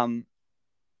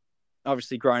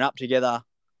 Obviously, grown up together,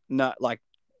 no, like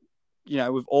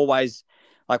we've always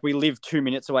we live 2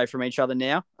 minutes away from each other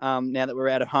now. Now that we're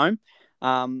out at home,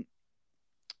 I've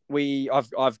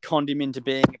conned him into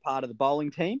being a part of the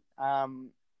bowling team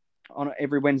on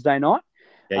every Wednesday night.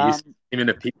 Yeah, you see him in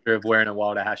a picture of wearing a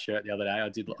Wilder Hash shirt the other day. I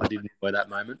did enjoy that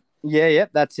moment. Yeah,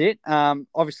 that's it.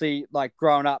 Obviously, like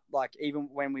growing up, like even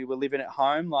when we were living at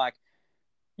home, like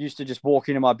used to just walk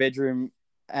into my bedroom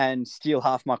and steal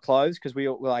half my clothes because we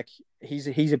were like he's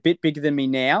a bit bigger than me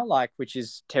now, like which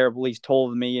is terrible. He's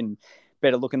taller than me and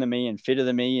better looking than me and fitter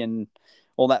than me and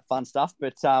all that fun stuff.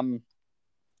 But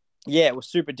yeah, it was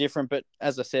super different. But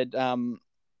as I said,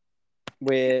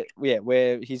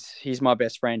 he's my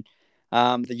best friend.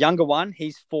 The younger one,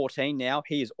 he's 14 now.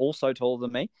 He is also taller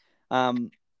than me.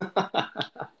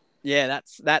 Yeah,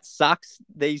 that sucks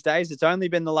these days. It's only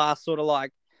been the last sort of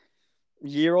like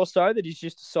year or so that he's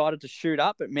just decided to shoot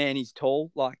up. But man, he's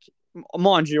tall. Like,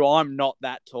 mind you, I'm not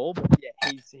that tall, but yeah,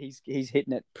 he's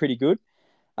hitting it pretty good.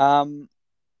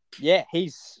 Yeah,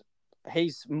 he's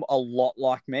a lot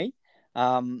like me.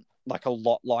 Like a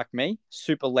lot like me.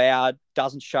 Super loud,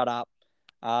 doesn't shut up.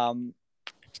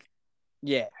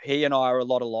 Yeah, he and I are a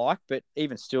lot alike, but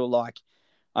even still, like,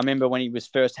 I remember when he was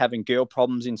first having girl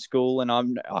problems in school, and I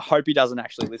hope he doesn't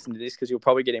actually listen to this because he'll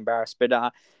probably get embarrassed. But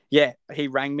yeah, he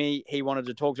rang me. He wanted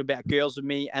to talk about girls with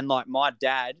me, and like my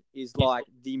dad is like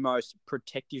the most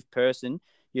protective person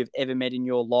you've ever met in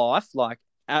your life. Like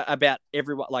about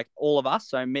everyone, like all of us.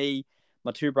 So me,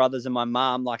 my two brothers, and my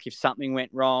mum. Like if something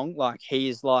went wrong, like he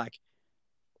is like,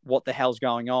 "What the hell's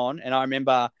going on?" And I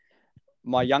remember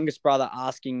my youngest brother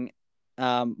asking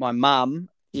my mum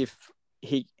if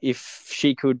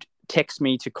she could text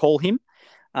me to call him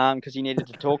because he needed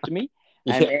to talk to me.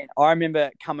 And then I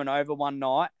remember coming over one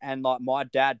night and like my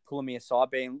dad pulling me aside,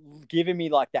 giving me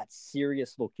like that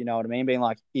serious look, you know what I mean? Being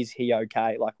like, is he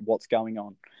okay? Like, what's going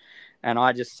on? And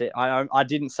I just said, I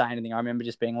didn't say anything. I remember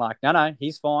just being like, no,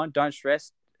 he's fine. Don't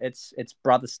stress. It's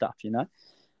brother stuff, you know?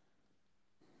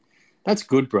 That's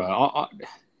good, bro.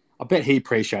 I bet he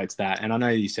appreciates that. And I know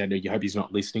you said you hope he's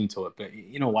not listening to it, but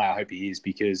in a way, I hope he is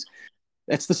because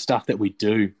that's the stuff that we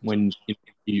do when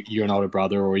you're an older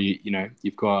brother or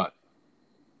you've got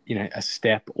a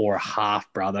step or a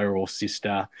half brother or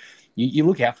sister. You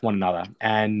look out for one another,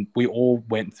 and we all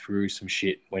went through some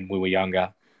shit when we were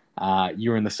younger.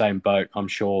 You're in the same boat, I'm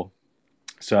sure.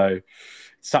 So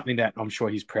it's something that I'm sure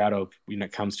he's proud of when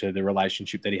it comes to the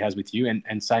relationship that he has with you,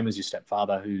 and same as your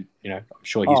stepfather, who I'm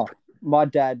sure he's. My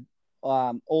dad,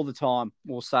 all the time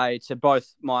will say to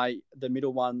both the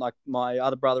middle one, like my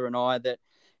other brother and I, that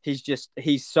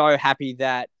he's so happy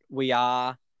that we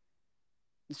are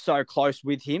so close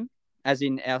with him, as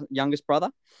in our youngest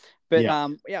brother. But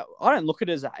I don't look at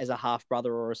it as a half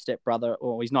brother or a step brother,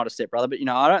 or he's not a step brother, but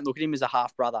I don't look at him as a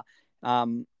half brother,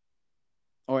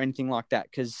 or anything like that,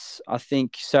 because I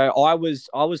think so. I was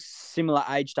similar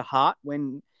age to Hart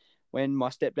when my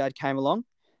stepdad came along.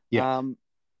 Yeah.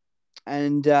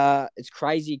 And it's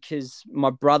crazy because my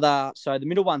brother, so the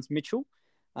middle one's Mitchell.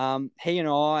 He and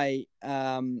I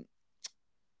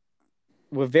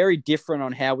were very different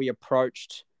on how we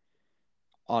approached,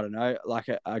 I don't know, like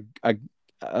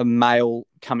a male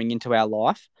coming into our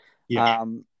life. Yeah.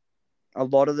 A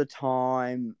lot of the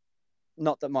time,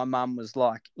 not that my mum was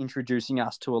like introducing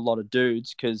us to a lot of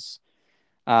dudes, because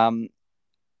my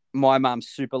mum's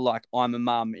super like, I'm a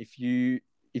mum. If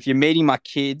you're meeting my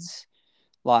kids,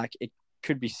 like it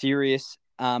could be serious.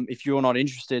 If you're not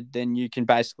interested, then you can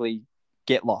basically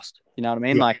get lost. You know what I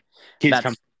mean? Yeah. Like Kids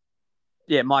come.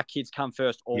 Yeah, my kids come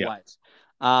first always.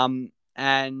 Yeah.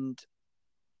 And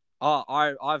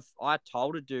I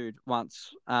told a dude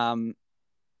once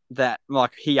that,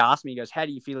 like, he asked me, he goes, "How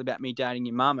do you feel about me dating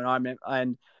your mum?"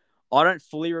 And I don't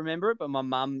fully remember it, but my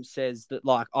mum says that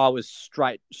like I was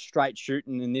straight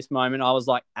shooting in this moment. I was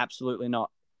like, absolutely not,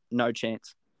 no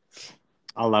chance.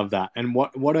 I love that. And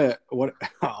what I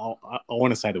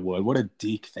want to say the word, what a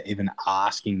dick for even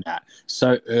asking that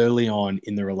so early on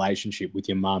in the relationship with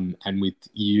your mum and with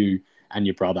you and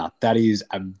your brother. That is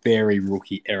a very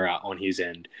rookie error on his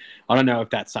end. I don't know if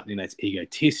that's something that's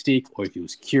egotistic or if he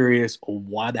was curious or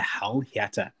why the hell he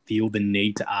had to feel the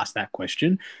need to ask that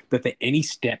question. But for any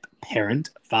step parent,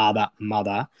 father,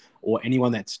 mother, or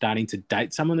anyone that's starting to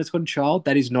date someone that's got a child,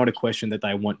 that is not a question that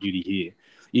they want you to hear.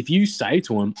 If you say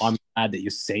to them, I'm glad that you're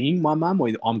seeing my mum, or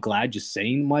I'm glad you're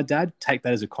seeing my dad, take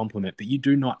that as a compliment. But you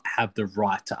do not have the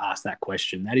right to ask that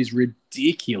question. That is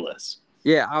ridiculous.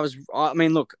 Yeah, I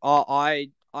mean, look, I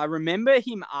remember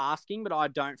him asking, but I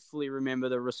don't fully remember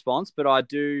the response. But I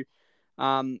do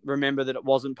remember that it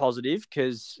wasn't positive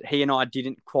because he and I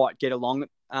didn't quite get along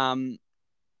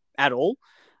at all.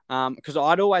 Because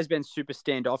I'd always been super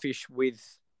standoffish with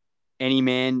any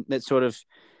man that sort of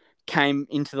came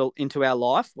into our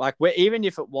life. Like, even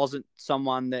if it wasn't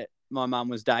someone that my mum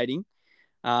was dating,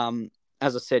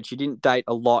 as I said, she didn't date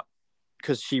a lot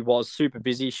because she was super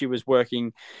busy. She was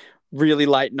working really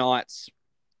late nights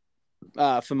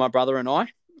for my brother and I.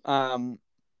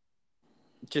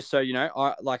 Just so you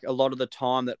know, like a lot of the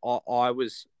time that I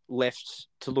was left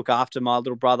to look after my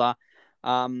little brother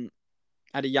at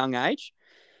a young age.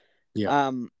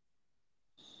 Yeah.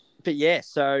 But yeah,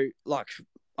 so like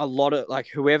a lot of like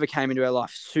whoever came into our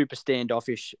life, super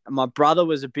standoffish. My brother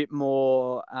was a bit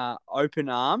more open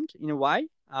armed in a way.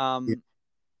 Yeah.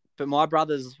 But my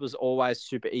brother's was always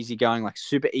super easygoing, like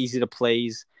super easy to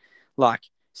please. Like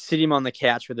sit him on the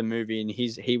couch with a movie and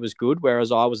he was good,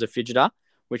 whereas I was a fidgeter,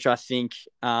 which I think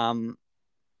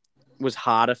was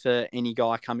harder for any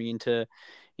guy coming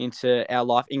into our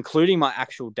life, including my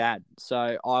actual dad.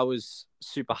 So I was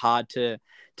super hard to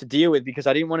deal with because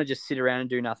I didn't want to just sit around and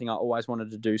do nothing. I always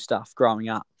wanted to do stuff growing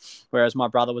up, whereas my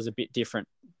brother was a bit different.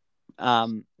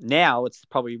 Now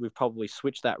we've probably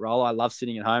switched that role. I love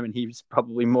sitting at home and he's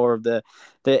probably more of the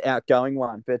outgoing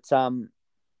one. But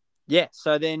yeah,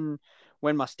 so then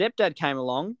when my stepdad came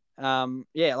along,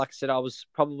 yeah, like I said, I was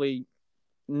probably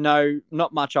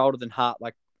not much older than Hart,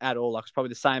 like at all. Like I was probably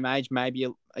the same age, maybe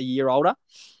a year older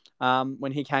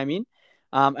when he came in.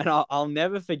 And I'll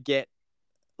never forget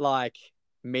like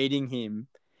meeting him.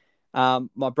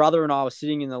 My brother and I were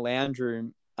sitting in the lounge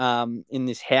room in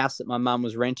this house that my mum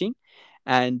was renting.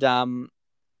 And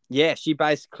yeah, she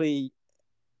basically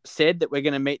said that we're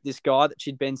going to meet this guy that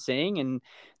she'd been seeing and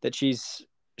that she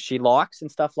likes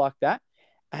and stuff like that.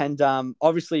 And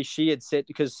obviously she had said,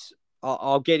 because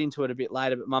I'll get into it a bit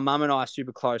later, but my mum and I are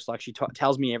super close. Like she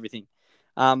tells me everything.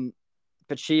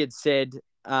 But she had said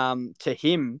to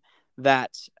him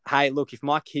that, hey, look, if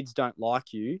my kids don't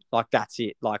like you, like that's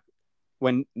it. Like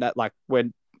when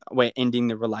we're ending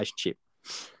the relationship.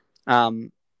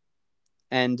 And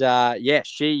yeah,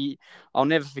 I'll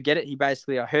never forget it.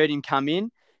 I heard him come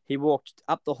in. He walked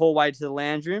up the hallway to the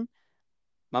lounge room.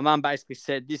 My mum basically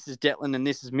said, this is Declan and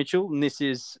this is Mitchell and this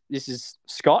is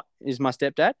Scott, is my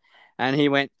stepdad. And he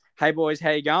went, hey boys, how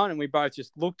you going? And we both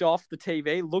just looked off the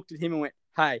TV, looked at him and went,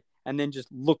 hey, and then just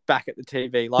looked back at the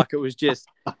TV. Like it was just,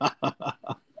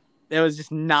 there was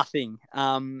just nothing.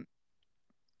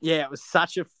 Yeah, it was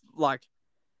such a like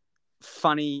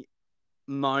funny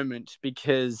moment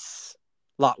because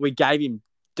like we gave him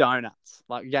donuts,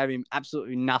 like we gave him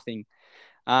absolutely nothing.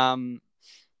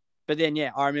 But then, yeah,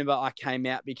 I remember I came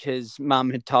out because Mum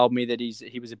had told me that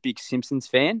he was a big Simpsons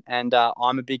fan, and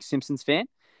I'm a big Simpsons fan.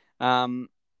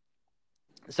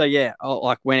 So yeah, I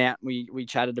like went out. And we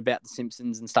chatted about the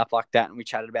Simpsons and stuff like that, and we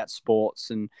chatted about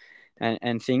sports and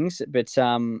things. But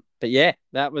yeah,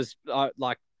 that was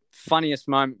like funniest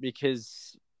moment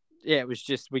because yeah, it was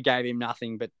just we gave him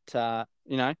nothing. But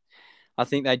you know, I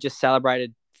think they just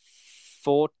celebrated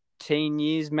 14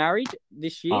 years married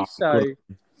this year, so. Good.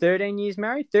 13 years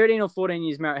married, 13 or 14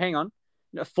 years married. Hang on,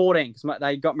 14 because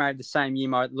they got married the same year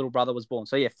my little brother was born.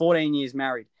 So yeah, 14 years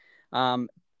married.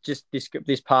 Just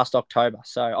this past October.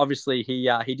 So obviously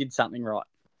he did something right.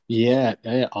 Yeah,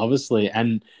 obviously,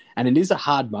 and it is a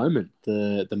hard moment,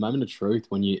 the moment of truth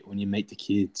when you meet the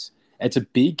kids. It's a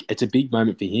big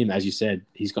moment for him, as you said.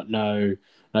 He's got no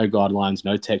guidelines,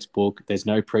 no textbook. There's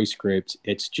no prescript.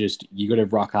 It's just you got to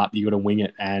rock up, you got to wing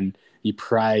it, and you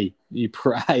pray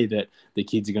that the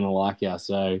kids are going to like you.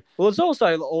 So well, it's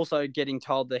also getting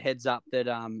told the heads up that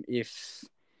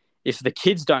if the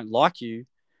kids don't like you,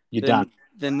 you're done.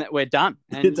 Then we're done.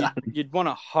 And you'd want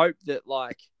to hope that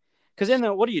like, because then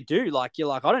what do you do? Like you're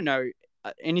like, I don't know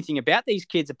anything about these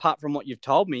kids apart from what you've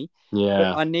told me. Yeah,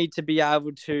 but I need to be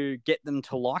able to get them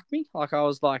to like me. Like I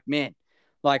was like, man,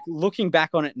 like looking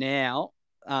back on it now,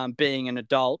 being an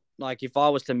adult, like if I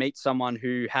was to meet someone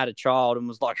who had a child and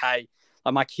was like, hey,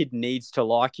 like my kid needs to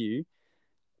like you,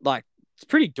 like it's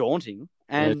pretty daunting.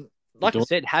 And like I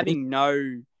said, having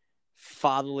no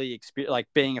fatherly experience, like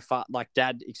being like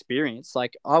dad experience.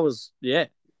 Like I was, yeah,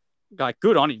 like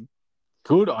good on him.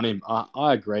 Good on him.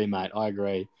 I agree, mate. I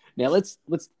agree. Now let's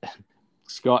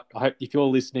Scott. I hope if you're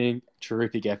listening,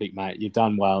 terrific epic, mate. You've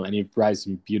done well, and you've raised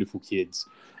some beautiful kids.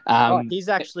 He's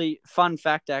actually, fun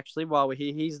fact, actually, while we're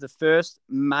here, he's the first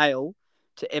male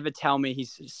to ever tell me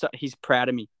he's proud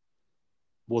of me.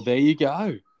 Well, there you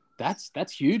go. That's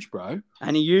huge, bro.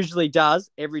 And he usually does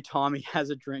every time he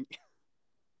has a drink.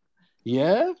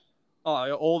 Yeah.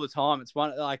 Oh, all the time. It's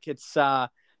one like it's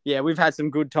yeah, we've had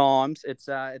some good times. It's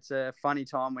a funny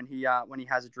time when he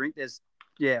has a drink.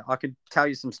 I could tell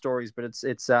you some stories, but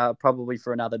it's probably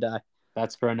for another day.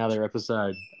 That's for another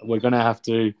episode. We're gonna have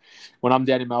to, when I'm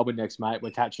down in Melbourne next, mate.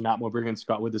 We're catching up. We're bringing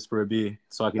Scott with us for a beer,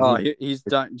 so I can. Oh,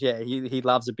 he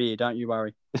loves a beer. Don't you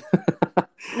worry.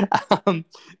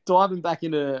 Diving back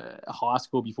into high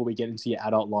school before we get into your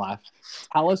adult life,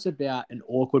 tell us about an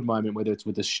awkward moment, whether it's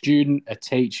with a student, a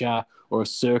teacher, or a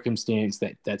circumstance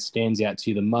that stands out to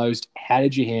you the most. How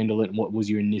did you handle it, and what was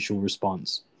your initial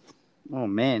response? Oh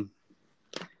man,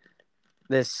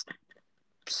 there's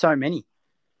so many.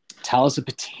 Tell us a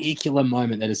particular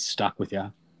moment that has stuck with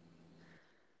you.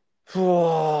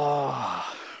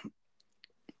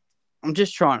 I'm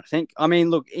just trying to think. I mean,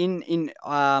 look, in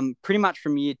pretty much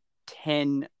from year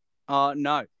 10,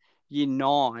 year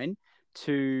 9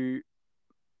 to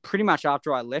pretty much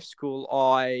after I left school,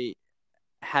 I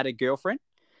had a girlfriend.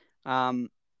 So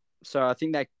I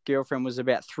think that girlfriend was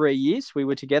about 3 years we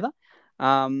were together.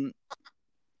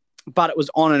 But it was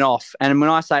on and off. And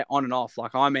when I say on and off,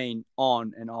 like I mean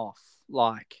on and off,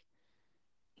 like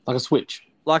a switch.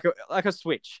 Like a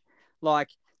switch. Like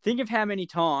think of how many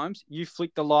times you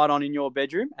flicked the light on in your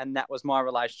bedroom, and that was my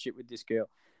relationship with this girl.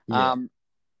 Yeah.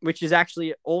 Which is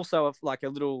actually also like a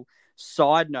little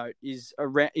side note is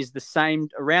the same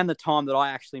around the time that I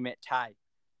actually met Tay.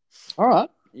 All right.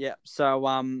 Yeah. So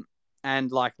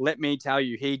and like let me tell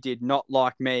you, he did not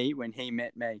like me when he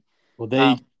met me.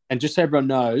 Well, and just so everyone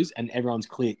knows and everyone's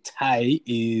clear, Tay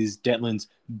is Declan's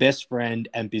best friend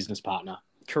and business partner.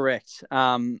 Correct.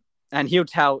 And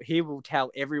he will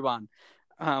tell everyone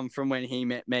from when he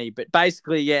met me. But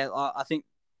basically, yeah, I think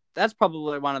that's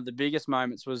probably one of the biggest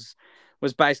moments was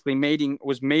basically meeting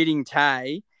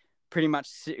Tay. Pretty much.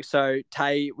 So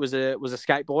Tay was a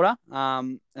skateboarder.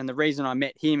 And the reason I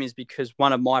met him is because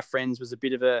one of my friends was a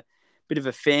bit of a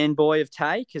fanboy of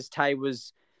Tay, because Tay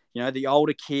was, the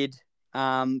older kid.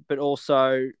 But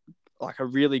also like a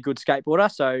really good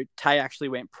skateboarder. So Tay actually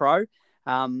went pro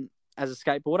as a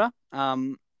skateboarder.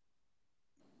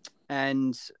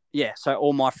 And yeah, so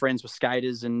all my friends were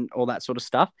skaters and all that sort of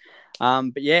stuff.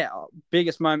 But yeah,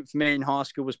 biggest moment for me in high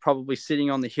school was probably sitting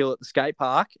on the hill at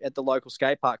the local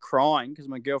skate park crying because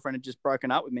my girlfriend had just broken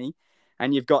up with me.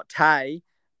 And you've got Tay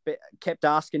kept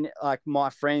asking like my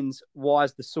friends, why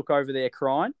is the sook over there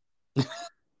crying?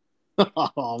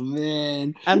 Oh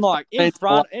man! And like in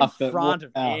front of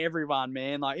everyone,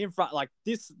 man, like in front, like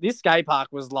this skate park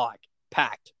was like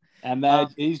packed. And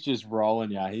he's just rolling,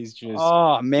 yeah. He's just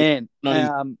man,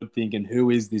 thinking,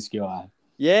 who is this guy?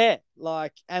 Yeah,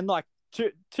 like and like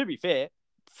to be fair,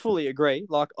 fully agree.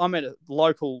 Like I'm at a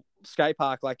local skate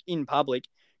park, like in public,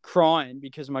 crying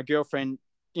because my girlfriend,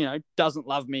 doesn't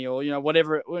love me or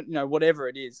whatever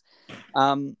it is.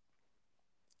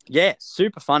 Yeah,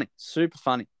 super funny.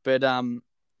 But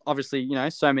obviously,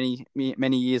 so many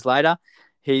years later,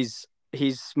 he's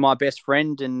my best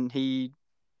friend, and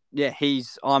I'm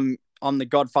the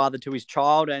godfather to his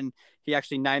child, and he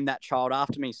actually named that child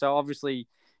after me. So obviously,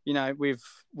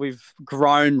 we've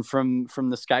grown from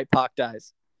the skate park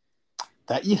days.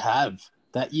 That you have.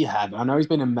 I know he's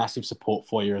been a massive support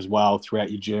for you as well throughout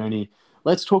your journey.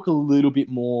 Let's talk a little bit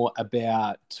more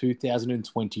about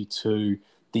 2022.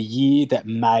 The year that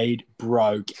made,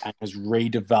 broke, and has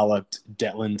redeveloped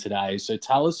Declan today. So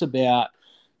tell us about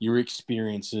your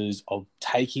experiences of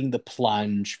taking the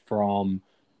plunge from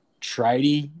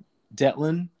tradie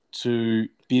Declan to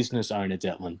business owner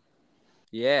Declan.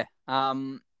 Yeah.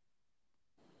 Pretty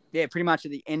much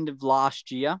at the end of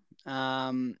last year,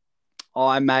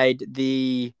 I made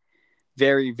the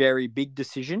very, very big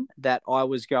decision that I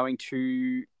was going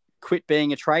to quit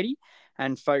being a tradie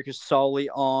and focus solely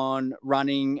on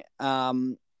running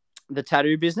the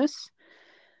tattoo business.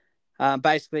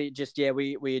 Basically,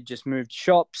 we had just moved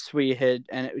shops.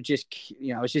 And it was just,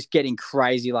 it was just getting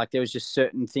crazy. Like there was just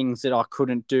certain things that I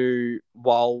couldn't do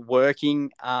while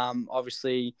working.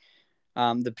 Obviously,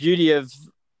 the beauty of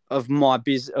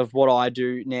what I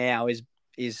do now is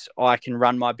I can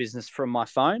run my business from my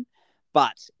phone.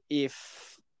 But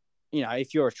if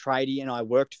you're a tradie and I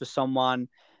worked for someone,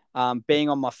 being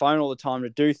on my phone all the time to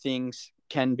do things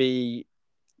can be,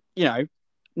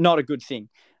 not a good thing.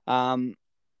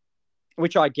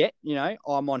 Which I get,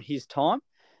 I'm on his time.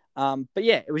 But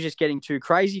yeah, it was just getting too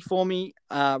crazy for me,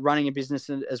 running a business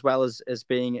as well as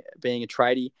being a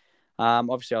tradie.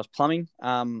 Obviously I was plumbing,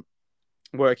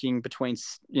 working between,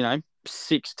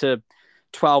 6 to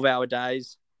 12-hour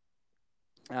days,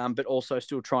 but also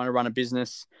still trying to run a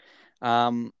business.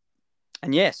 And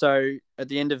yeah, so at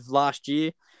the end of last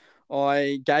year,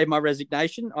 I gave my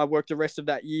resignation. I worked the rest of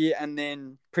that year, and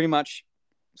then pretty much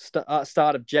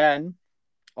start of Jan,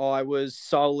 I was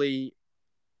solely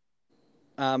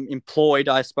employed,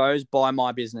 I suppose, by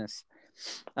my business,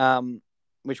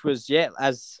 which was,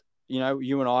 as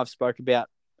you and I have spoke about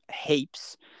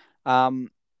heaps.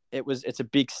 It's a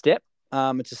big step.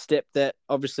 It's a step that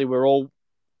obviously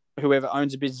whoever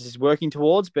owns a business is working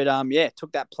towards. But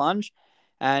took that plunge,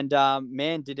 and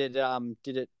man, did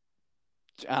it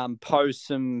pose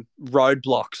some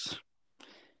roadblocks.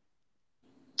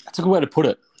 That's a good way to put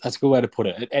it.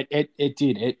 It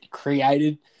did. It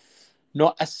created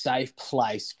not a safe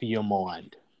place for your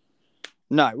mind.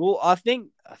 No, well, I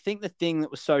think the thing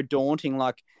that was so daunting,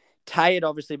 like Tay had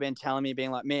obviously been telling me,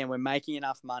 being like, man, we're making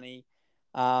enough money.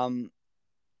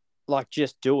 Like,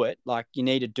 just do it. Like, you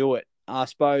need to do it. I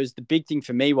suppose the big thing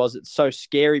for me was it's so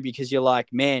scary because you're like,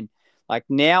 man, like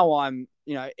now I'm,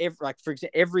 for example,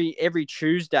 every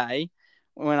Tuesday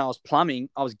when I was plumbing,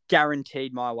 I was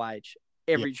guaranteed my wage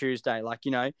every Tuesday. Like,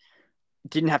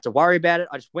 didn't have to worry about it.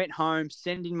 I just went home,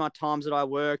 sent in my times that I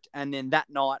worked, and then that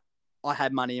night I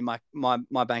had money in my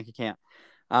bank account.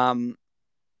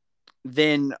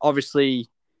 Then obviously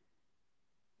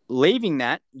leaving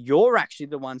that, you're actually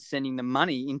the one sending the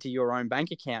money into your own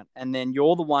bank account, and then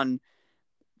you're the one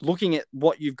looking at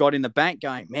what you've got in the bank,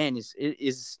 going, man,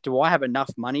 do I have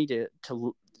enough money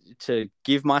to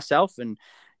give myself, and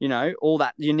all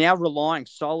that. You're now relying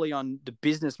solely on the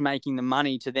business making the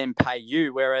money to then pay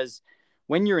you, whereas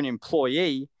when you're an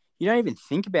employee, you don't even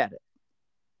think about it.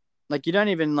 Like, you don't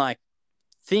even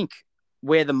think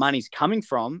where the money's coming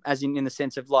from, as in the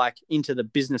sense of into the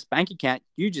business bank account.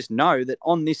 You just know that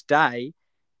on this day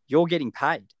you're getting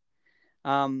paid.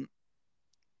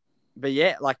 But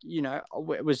yeah,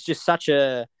 it was just such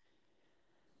a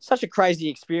crazy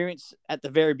experience at the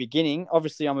very beginning.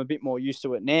 Obviously I'm a bit more used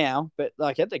to it now, but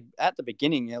at the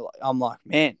beginning, I'm like,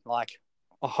 man,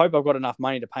 I hope I've got enough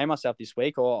money to pay myself this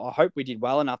week, or I hope we did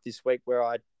well enough this week where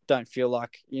I don't feel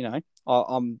like,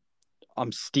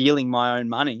 I'm stealing my own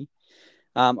money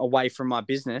away from my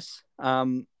business.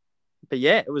 But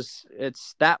yeah,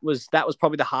 that was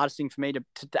probably the hardest thing for me to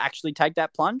actually take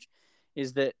that plunge,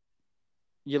 is that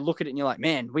you look at it and you're like,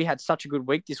 man, we had such a good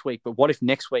week this week, but what if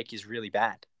next week is really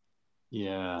bad?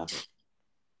 Yeah.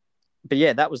 But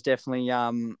yeah, that was definitely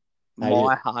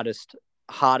my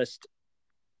hardest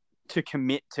to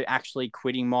commit to actually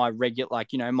quitting my regular,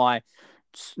 my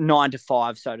 9 to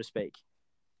 5, so to speak.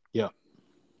 Yeah.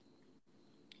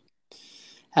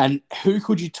 And who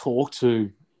could you talk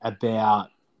to about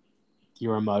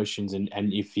your emotions and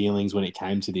your feelings when it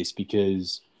came to this?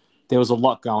 Because there was a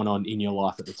lot going on in your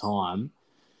life at the time.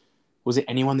 Was it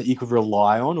anyone that you could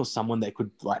rely on, or someone that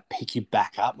could pick you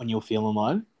back up when you're feeling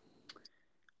low?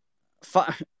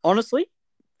 Honestly,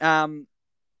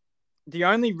 the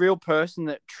only real person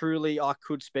that truly I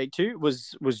could speak to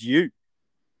was you.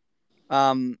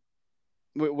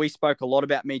 We spoke a lot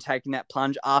about me taking that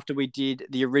plunge after we did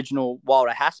the original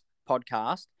Wilder Haas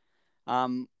podcast.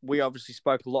 We obviously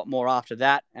spoke a lot more after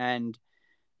that, and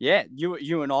yeah,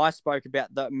 you and I spoke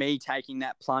about me taking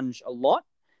that plunge a lot,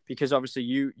 because obviously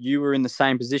you were in the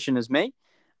same position as me.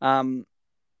 But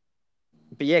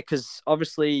yeah, because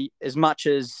obviously as much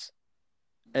as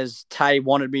Tay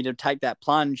wanted me to take that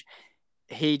plunge,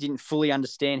 he didn't fully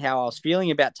understand how I was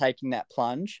feeling about taking that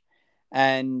plunge.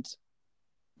 And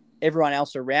everyone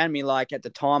else around me, at the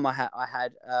time I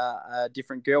had a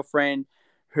different girlfriend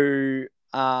who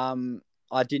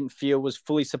I didn't feel was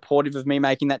fully supportive of me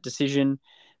making that decision,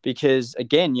 because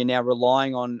again, you're now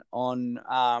relying on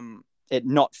it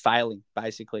not failing,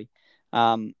 basically,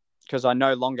 because I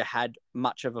no longer had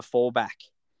much of a fallback,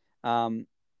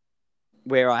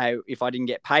 where if I didn't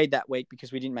get paid that week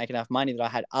because we didn't make enough money, that I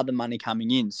had other money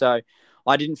coming in. So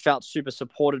I didn't felt super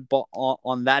supported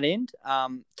on that end.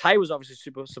 Tay was obviously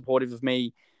super supportive of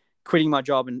me quitting my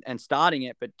job and starting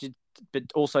it, but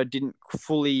also didn't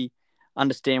fully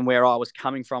understand where I was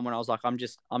coming from when I was like, I'm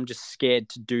just scared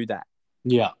to do that.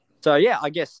 Yeah. So yeah, I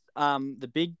guess the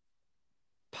big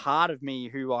part of me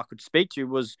who I could speak to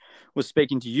was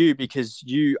speaking to you, because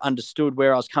you understood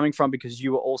where I was coming from, because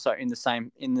you were also in the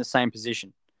same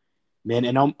position. Man,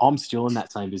 and I'm still in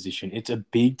that same position. It's a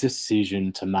big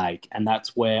decision to make, and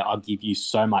that's where I give you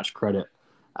so much credit.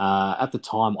 At the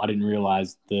time, I didn't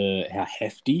realize how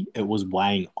hefty it was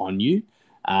weighing on you.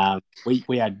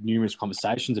 We had numerous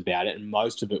conversations about it, and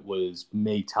most of it was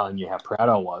me telling you how proud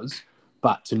I was.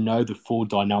 But to know the full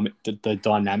the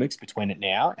dynamics between it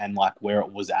now and like where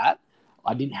it was at,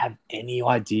 I didn't have any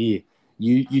idea.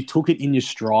 You took it in your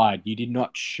stride. You did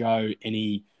not show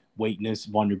any weakness,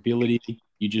 vulnerability.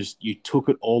 You took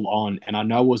it all on, and I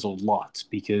know it was a lot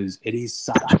because it is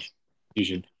such a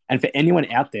decision. And for anyone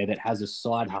out there that has a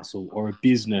side hustle or a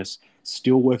business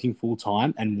still working full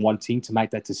time and wanting to make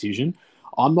that decision,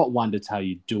 I'm not one to tell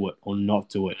you do it or not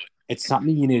do it. It's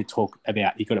something you need to talk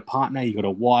about. You've got a partner, you've got a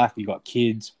wife, you've got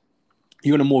kids,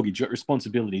 you've got a mortgage, you've got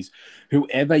responsibilities.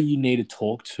 Whoever you need to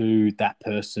talk to, that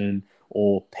person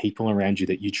or people around you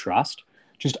that you trust,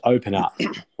 just open up,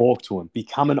 talk to them,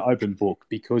 become an open book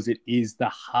because it is the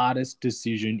hardest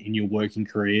decision in your working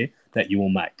career that you will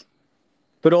make.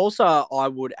 But also, I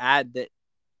would add that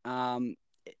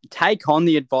take on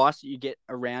the advice that you get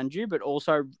around you, but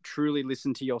also truly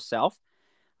listen to yourself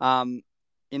in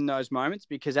those moments.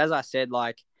 Because as I said,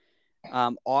 like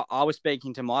I was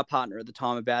speaking to my partner at the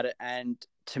time about it, and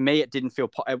to me, it didn't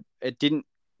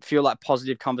feel like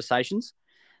positive conversations.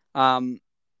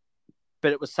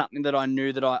 But it was something that I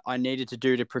knew that I needed to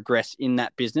do to progress in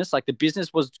that business. Like the business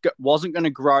wasn't going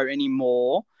to grow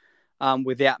anymore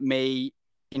without me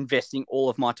investing all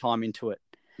of my time into it.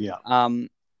 Yeah.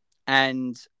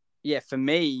 And yeah, for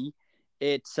me,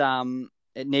 it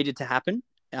needed to happen.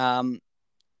 And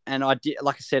I did,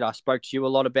 like I said, I spoke to you a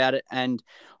lot about it. And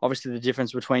obviously the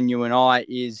difference between you and I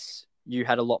is you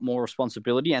had a lot more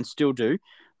responsibility and still do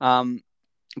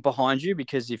behind you,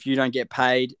 because if you don't get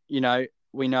paid,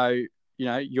 we know,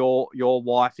 your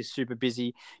wife is super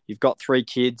busy. You've got 3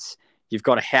 kids, you've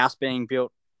got a house being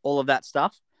built, all of that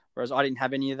stuff. Whereas I didn't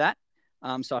have any of that.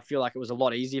 So I feel like it was a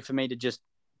lot easier for me to just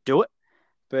do it.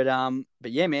 But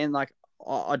yeah, man, like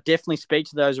I definitely speak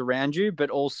to those around you, but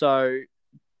also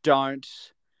don't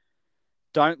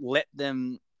let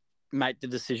them make the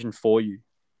decision for you.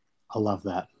 I love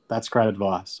that. That's great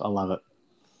advice. I love it.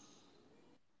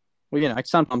 Well,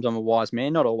 sometimes I'm a wise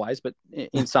man, not always, but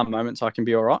in some moments I can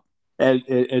be all right.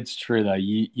 It's true though.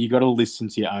 You got to listen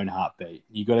to your own heartbeat.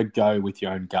 You got to go with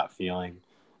your own gut feeling,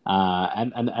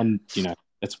 and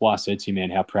that's why I said to you, man,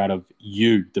 how proud of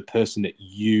you, the person that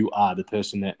you are, the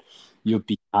person that you've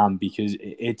become, because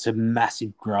it's a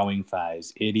massive growing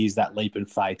phase. It is that leap in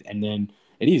faith, and then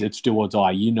it's do or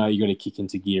die. You got to kick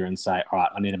into gear and say, all right,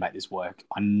 I need to make this work.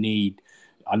 I need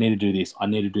to do this. I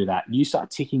need to do that. And you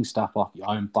start ticking stuff off your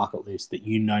own bucket list that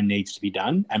needs to be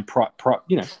done, and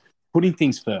putting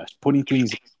things first,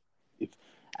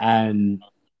 and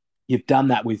you've done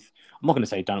that with. I'm not going to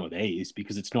say you've done it with ease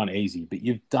because it's not easy, but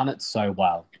you've done it so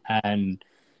well. And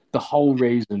the whole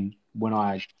reason when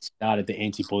I started the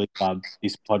Anti-Bully Club,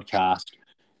 this podcast,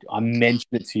 I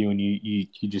mentioned it to you, and you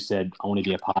just said, I want to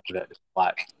be a part of it.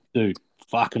 Like, dude,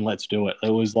 fucking let's do it. It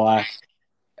was like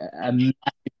a massive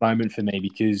moment for me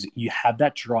because you have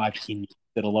that drive in you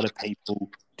that a lot of people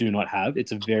do not have.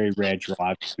 It's a very rare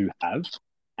drive to have.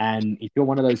 And if you're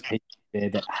one of those people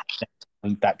there that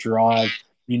have that drive,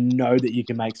 that you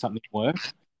can make something work,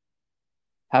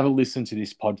 have a listen to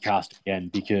this podcast again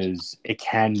because it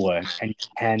can work and you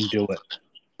can do it.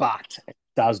 But it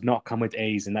does not come with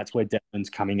ease, and that's where Declan's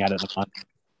coming at it.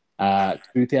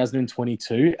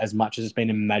 2022, as much as it's been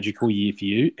a magical year for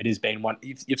you, it has been one.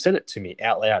 You've said it to me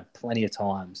out loud plenty of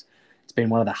times. It's been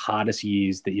one of the hardest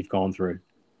years that you've gone through.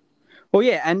 Well,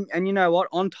 yeah, and you know what?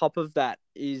 On top of that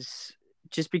is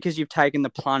just because you've taken the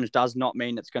plunge does not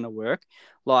mean it's going to work.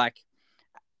 Like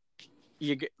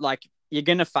you're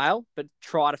going to fail, but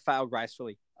try to fail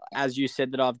gracefully. As you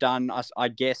said that I've done, I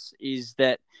guess, is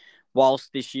that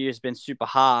whilst this year has been super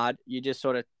hard, you just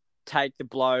sort of take the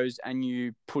blows and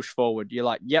you push forward. You're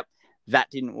like, yep,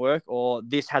 that didn't work, or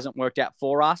this hasn't worked out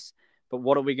for us, but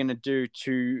what are we going to do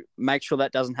to make sure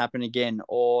that doesn't happen again?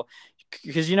 Or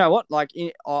because you know what, like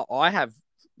I have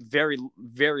very,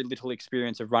 very little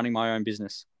experience of running my own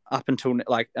business up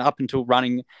until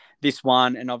running this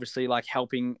one, and obviously like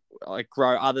helping like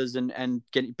grow others and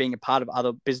being a part of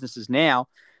other businesses now.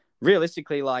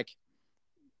 Realistically, like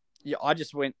I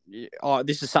just went, oh,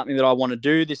 this is something that I want to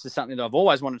do. This is something that I've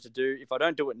always wanted to do. If I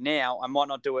don't do it now, I might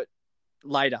not do it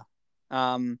later.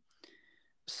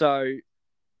 So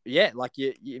yeah, like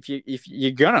if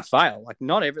you're gonna fail, like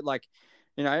not every, like,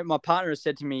 my partner has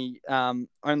said to me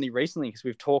only recently, because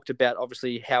we've talked about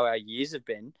obviously how our years have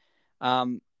been.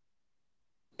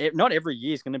 Not every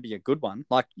year is going to be a good one.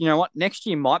 Like, you know what, next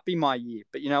year might be my year,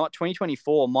 but you know what,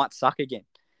 2024 might suck again.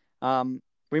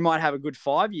 We might have a good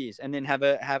 5 years and then have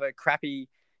a crappy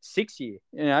 6 year.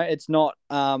 It's not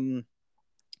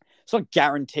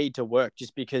guaranteed to work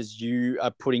just because you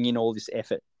are putting in all this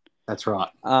effort. That's right.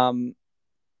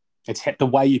 It's the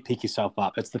way you pick yourself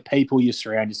up. It's the people you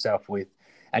surround yourself with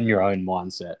and your own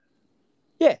mindset.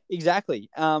 Yeah, exactly.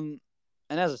 And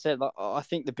as I said, I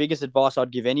think the biggest advice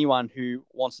I'd give anyone who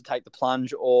wants to take the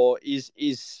plunge or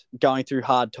is going through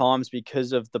hard times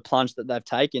because of the plunge that they've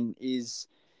taken is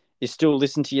still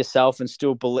listen to yourself and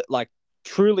still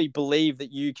truly believe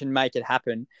that you can make it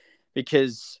happen,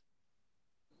 because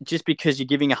just because you're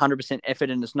giving 100% effort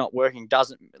and it's not working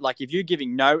doesn't, if you're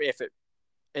giving no effort,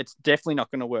 it's definitely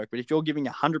not going to work. But if you're giving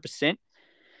 100%,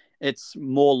 it's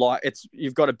more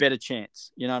you've got a better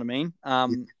chance. You know what I mean?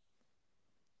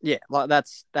 Yeah,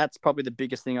 that's probably the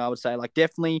biggest thing I would say.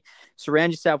 Definitely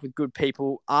surround yourself with good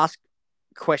people, ask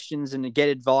questions and get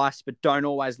advice, but don't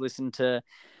always listen to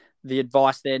the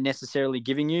advice they're necessarily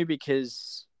giving you,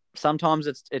 because sometimes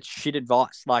it's shit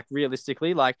advice.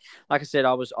 Realistically, like I said,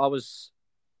 I was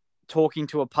talking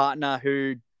to a partner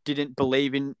who didn't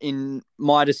believe in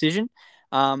my decision.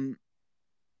 I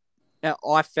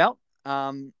felt,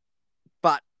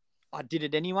 but I did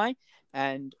it anyway.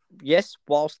 And yes,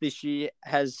 whilst this year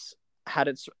has had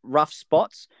its rough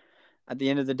spots, at the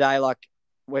end of the day,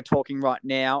 we're talking right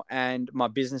now and my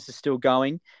business is still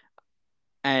going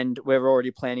and we're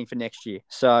already planning for next year.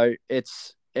 So it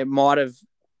might have,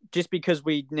 just because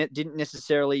we didn't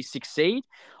necessarily succeed,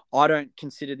 I don't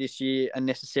consider this year a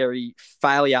necessary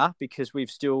failure, because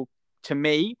we've still, to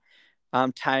me,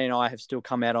 Tay and I have still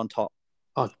come out on top.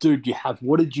 Oh, dude, you have.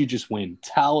 What did you just win?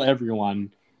 Tell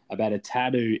everyone about a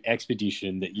tattoo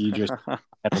expedition that you just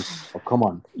come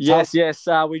on. Yes.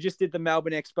 We just did the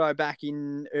Melbourne Expo back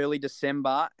in early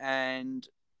December, and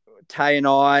Tay and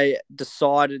I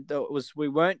decided that we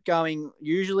weren't going.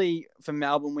 Usually for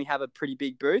Melbourne, we have a pretty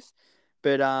big booth,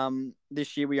 but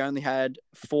this year we only had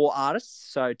 4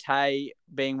 artists. So Tay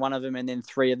being one of them, and then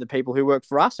 3 of the people who work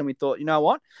for us. And we thought, you know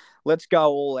what? Let's go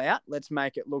all out. Let's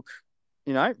make it look,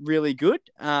 really good.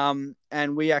 And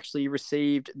we actually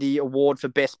received the award for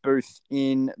best booth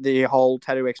in the whole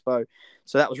Tattoo Expo.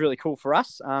 So that was really cool for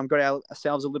us. Got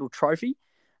ourselves a little trophy,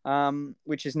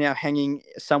 which is now hanging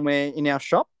somewhere in our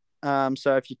shop.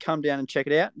 So if you come down and check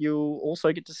it out, you'll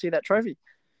also get to see that trophy.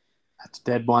 That's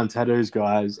Dead Mind Tattoos,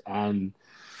 guys. And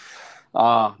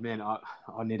oh man, I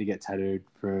need to get tattooed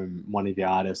from one of the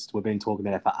artists. We've been talking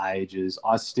about it for ages.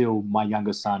 My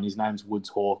youngest son, his name's Woods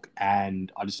Hawk,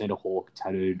 and I just need a hawk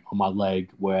tattooed on my leg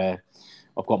where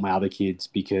I've got my other kids,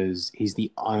 because he's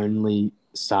the only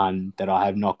son that I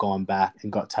have not gone back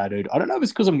and got tattooed. I don't know if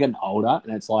it's because I'm getting older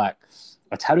and it's like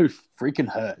a tattoo freaking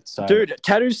hurts. So, dude,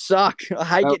 tattoos suck. I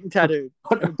hate getting tattooed.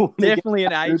 Definitely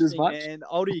an age thing, man. The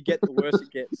older you get, the worse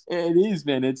it gets. It is,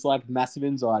 man. It's like massive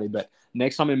anxiety. But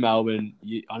next time in Melbourne,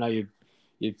 I know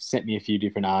you've sent me a few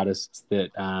different artists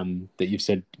that you've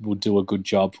said will do a good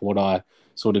job for what I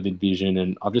sort of envision,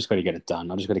 and I've just got to get it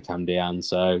done. I've just got to come down.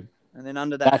 So, and then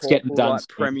under that, that's getting done.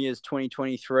 Premiers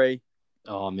 2023.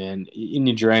 Oh man, in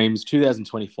your dreams,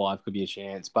 2025 could be a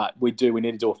chance, but we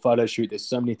need to do a photo shoot. There's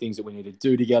so many things that we need to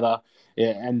do together. Yeah,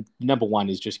 and number one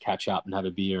is just catch up and have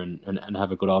a beer and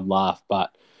have a good old laugh.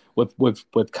 But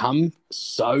we've come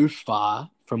so far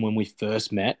from when we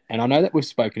first met, and I know that we've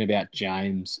spoken about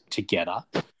James together,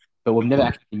 but we've never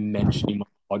actually mentioned him on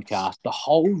the podcast. The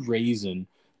whole reason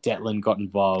Declan got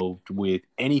involved with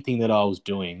anything that I was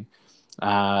doing,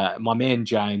 my man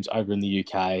James over in the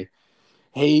UK,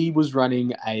 he was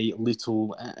running a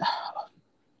little.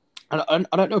 I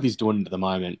don't know if he's doing it at the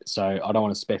moment, so I don't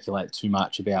want to speculate too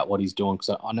much about what he's doing,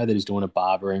 because I know that he's doing a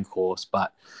barbering course,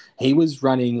 but he was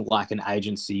running like an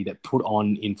agency that put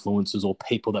on influencers or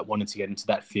people that wanted to get into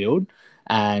that field.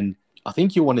 And I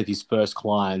think you're one of his first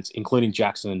clients, including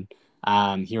Jackson,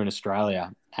 here in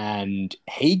Australia. And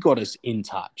he got us in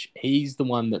touch. He's the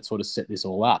one that sort of set this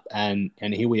all up. And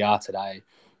here we are today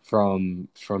from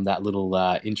that little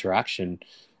interaction.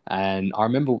 And I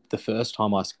remember the first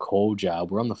time I called you,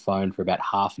 we're on the phone for about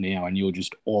half an hour and you were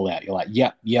just all out. You're like,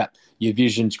 yep, your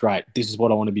vision's great. This is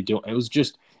what I want to be doing. It was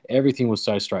just, everything was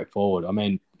so straightforward. I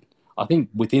mean, I think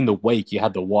within the week you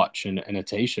had the watch and a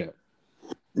T-shirt.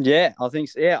 Yeah, I think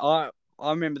so. Yeah, I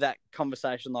remember that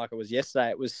conversation like it was yesterday.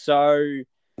 It was so,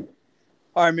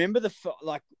 I remember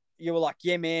you were like,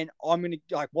 yeah, man, I'm going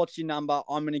to, what's your number?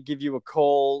 I'm going to give you a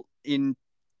call in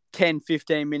 10,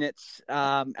 15 minutes,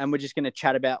 and we're just going to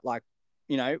chat about what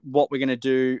we're going to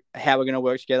do, how we're going to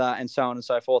work together, and so on and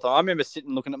so forth. I remember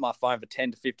sitting looking at my phone for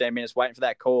 10 to 15 minutes waiting for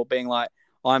that call, being like,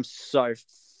 I'm so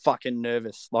fucking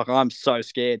nervous. I'm so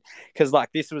scared, because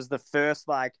this was the first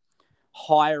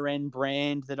higher end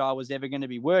brand that I was ever going to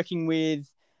be working with.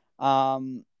 Like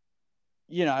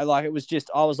it was just,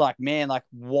 I was like, man, like,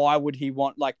 why would he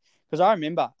want, like, because I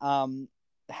remember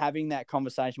having that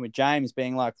conversation with James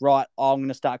being like, right, I'm going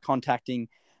to start contacting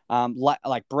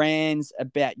like brands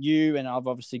about you. And I've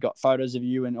obviously got photos of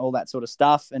you and all that sort of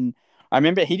stuff. And I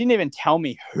remember he didn't even tell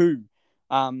me who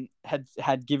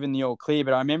had given the all clear,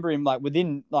 but I remember him like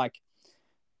within like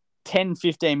 10,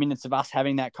 15 minutes of us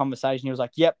having that conversation, he was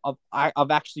like, yep,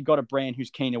 I've actually got a brand who's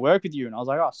keen to work with you. And I was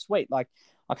like, oh, sweet. Like,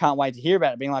 I can't wait to hear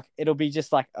about it. Being like, it'll be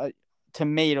just like, to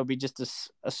me, it'll be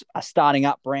just a starting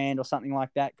up brand or something like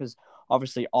that. Because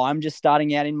obviously I'm just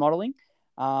starting out in modeling.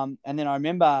 And then I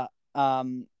remember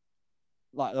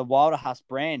like the Wilder Huss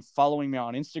brand following me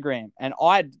on Instagram. And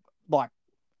I'd like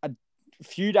a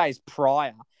few days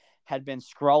prior had been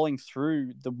scrolling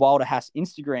through the Wilder Huss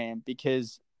Instagram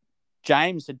because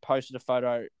James had posted a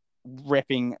photo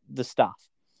repping the stuff.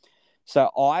 So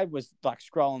I was like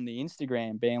scrolling the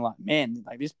Instagram being like, man,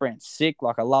 like this brand's sick.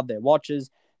 Like I love their watches.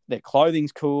 Their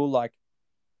clothing's cool. Like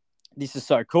this is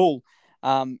so cool.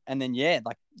 And then, yeah,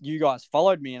 like you guys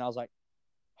followed me and I was like,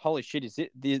 holy shit,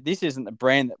 this isn't the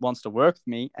brand that wants to work with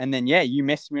me. And then, yeah, you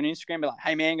messaged me on Instagram, be like,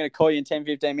 hey man, I'm going to call you in 10,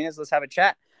 15 minutes. Let's have a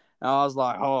chat. And I was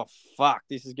like, oh fuck,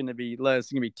 this is going to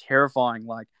be terrifying.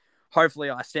 Like, hopefully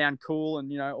I sound cool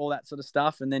and, all that sort of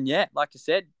stuff. And then, yeah, like I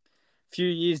said, a few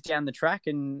years down the track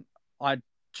and I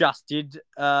just did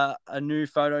a new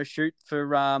photo shoot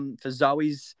for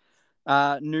Zoe's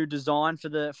new design for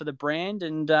the brand.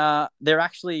 And they're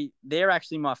actually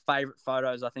my favorite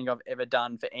photos I think I've ever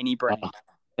done for any brand.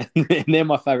 And they're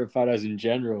my favorite photos in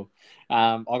general.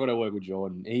 I got to work with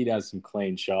Jordan. He does some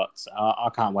clean shots. I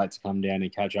can't wait to come down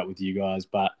and catch up with you guys.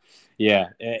 But yeah,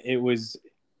 it was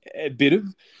a bit of,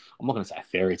 I'm not going to say a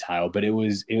fairy tale, but it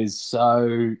was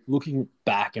so, looking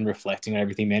back and reflecting on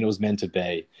everything, man, it was meant to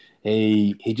be.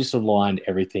 He just aligned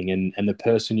everything, and the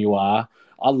person you are.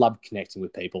 I love connecting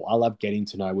with people. I love getting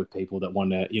to know with people that want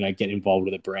to, get involved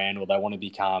with a brand, or they want to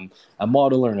become a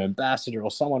model or an ambassador or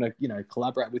someone to,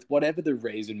 collaborate with, whatever the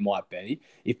reason might be.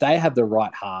 If they have the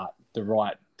right heart, the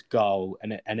right goal,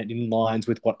 and it aligns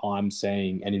with what I'm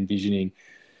seeing and envisioning,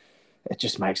 it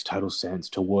just makes total sense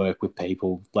to work with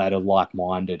people that are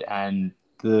like-minded. And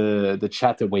the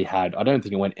chat that we had, I don't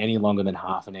think it went any longer than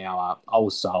half an hour. I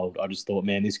was sold. I just thought,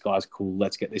 man, this guy's cool.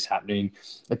 Let's get this happening.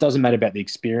 It doesn't matter about the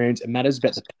experience. It matters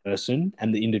about the person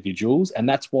and the individuals. And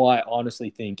that's why I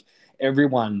honestly think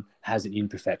everyone has an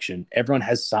imperfection. Everyone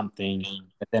has something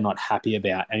that they're not happy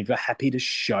about. And if you're happy to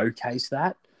showcase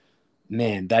that,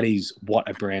 man, that is what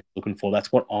a brand's looking for.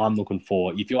 That's what I'm looking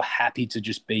for. If you're happy to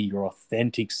just be your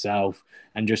authentic self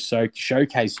and just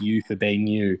showcase you for being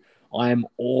you, I am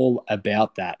all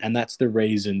about that. And that's the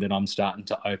reason that I'm starting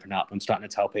to open up. I'm starting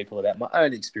to tell people about my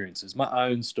own experiences, my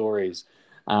own stories.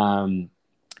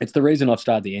 It's the reason I've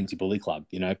started the Anti-Bully Club,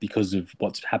 because of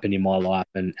what's happened in my life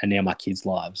and now my kids'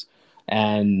 lives.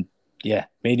 And yeah,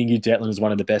 meeting you, Declan, is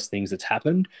one of the best things that's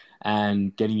happened,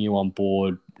 and getting you on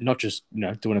board, not just,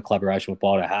 doing a collaboration with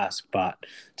Wilder Huss, but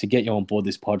to get you on board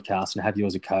this podcast and have you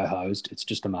as a co-host, it's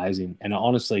just amazing. And I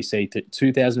honestly see that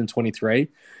 2023,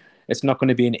 it's not going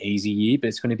to be an easy year, but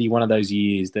it's going to be one of those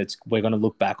years we're going to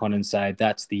look back on and say,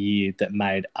 that's the year that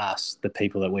made us the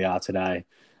people that we are today,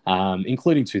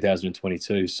 including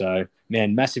 2022. So,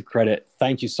 man, massive credit.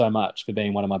 Thank you so much for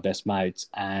being one of my best mates.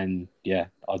 And yeah,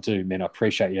 I do, man. I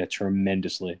appreciate you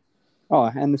tremendously. Oh,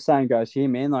 and the same goes here,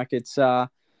 man. Like it's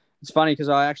funny because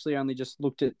I actually only just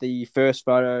looked at the first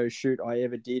photo shoot I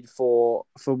ever did for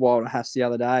Wilder Huss the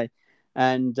other day.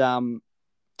 And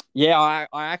yeah,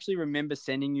 I actually remember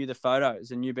sending you the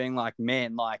photos and you being like,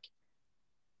 man, like,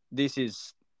 this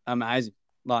is amazing.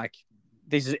 Like,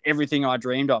 this is everything I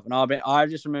dreamed of. And I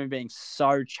just remember being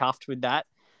so chuffed with that.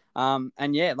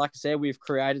 And yeah, like I said, we've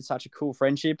created such a cool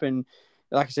friendship. And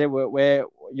like I said,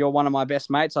 you're one of my best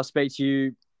mates. I speak to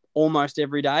you almost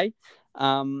every day,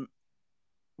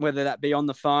 whether that be on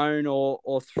the phone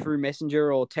or through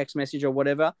Messenger or text message or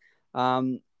whatever.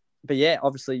 But yeah,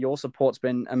 obviously your support's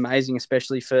been amazing,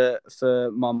 especially for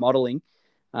my modeling.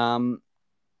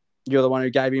 You're the one who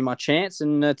gave me my chance,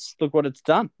 and look what it's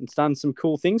done. It's done some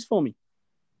cool things for me.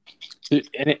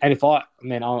 And if I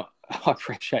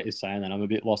appreciate you saying that. I'm a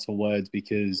bit lost for words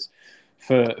because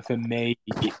for me,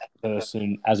 as a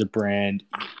person, as a brand,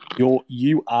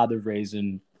 you are the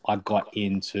reason I got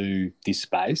into this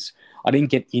space. I didn't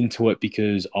get into it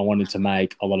because I wanted to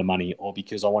make a lot of money or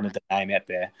because I wanted the name out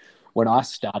there. When I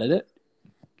started it,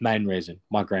 main reason,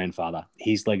 my grandfather,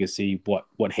 his legacy,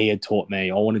 what he had taught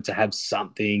me. I wanted to have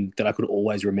something that I could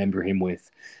always remember him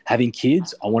with. Having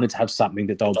kids, I wanted to have something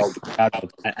that they'll be proud of,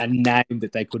 a name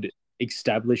that they could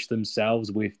establish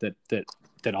themselves with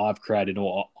that I've created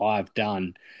or I've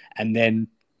done, and then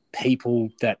people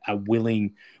that are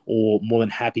willing or more than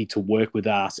happy to work with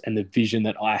us and the vision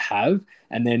that I have,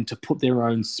 and then to put their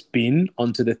own spin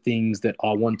onto the things that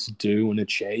I want to do and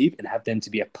achieve, and have them to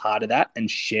be a part of that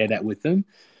and share that with them.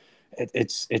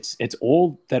 It's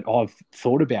all that I've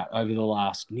thought about over the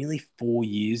last nearly 4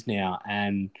 years now,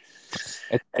 and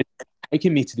it's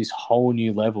taken me to this whole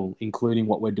new level, including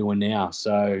what we're doing now.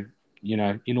 So,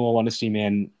 in all honesty,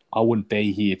 man, I wouldn't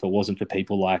be here if it wasn't for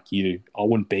people like you. I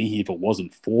wouldn't be here if it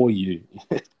wasn't for you,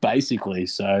 basically.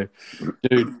 So,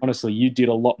 dude, honestly, you did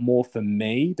a lot more for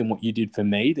me than what you did for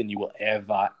me than you will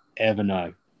ever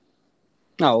know.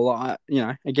 Oh, well,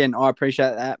 again, I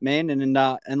appreciate that, man. And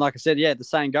like I said, yeah, the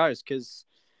saying goes, because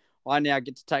I now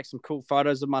get to take some cool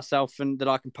photos of myself and that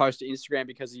I can post to Instagram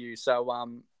because of you.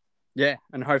 So, yeah,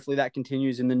 and hopefully that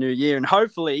continues in the new year. And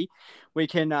hopefully we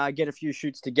can get a few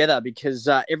shoots together, because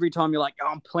every time you're like, oh,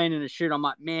 I'm planning a shoot, I'm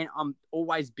like, man, I'm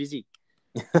always busy.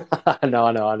 I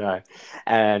know.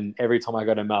 And every time I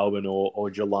go to Melbourne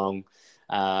or Geelong,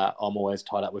 I'm always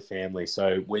tied up with family.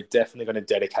 So we're definitely going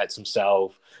to dedicate some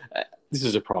self. This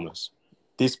is a promise.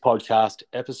 This podcast,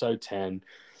 episode 10,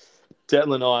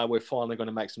 Declan and I, we're finally going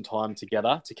to make some time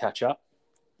together to catch up.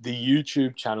 The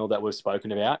YouTube channel that we've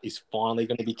spoken about is finally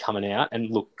going to be coming out. And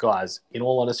look, guys, in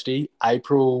all honesty,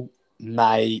 April,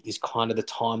 May is kind of the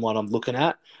timeline I'm looking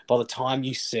at. By the time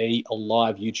you see a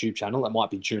live YouTube channel, it might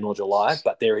be June or July,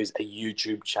 but there is a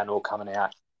YouTube channel coming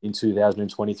out in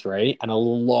 2023, and a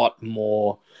lot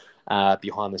more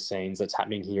behind the scenes that's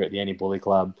happening here at the Annie Bully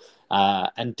Club,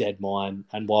 and Deadmine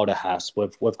and Wilder Haas.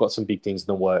 We've got some big things in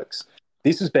the works.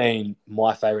 This has been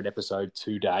my favourite episode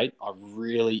to date. I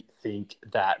really think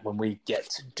that when we get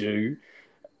to do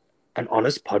an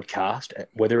honest podcast,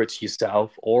 whether it's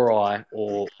yourself or I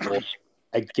or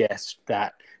a guest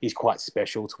that is quite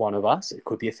special to one of us, it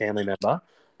could be a family member,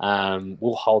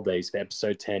 we'll hold these for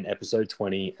episode 10, episode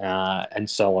 20, and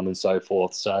so on and so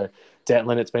forth. So,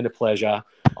 Declan, it's been a pleasure.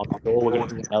 I'm sure we're going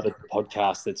to do another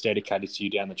podcast that's dedicated to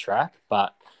you down the track.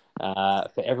 But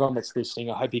for everyone that's listening,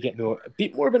 I hope you get a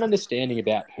bit more of an understanding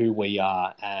about who we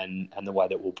are and the way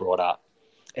that we're brought up.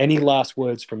 Any last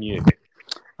words from you?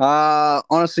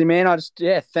 Honestly, man,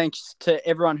 thanks to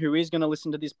everyone who is going to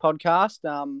listen to this podcast.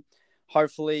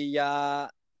 Hopefully,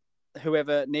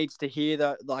 whoever needs to hear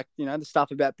the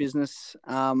stuff about business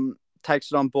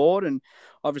takes it on board. And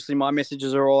obviously my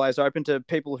messages are always open to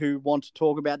people who want to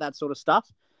talk about that sort of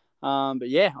stuff. But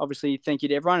yeah, obviously thank you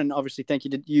to everyone, and obviously thank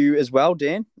you to you as well,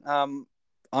 Dan.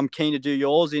 I'm keen to do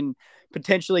yours in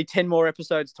potentially 10 more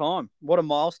episodes time. What a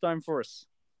milestone for us.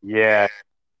 Yeah,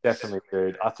 definitely,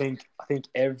 dude. I think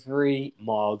every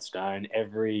milestone,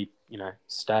 every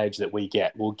stage that we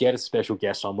get, we'll get a special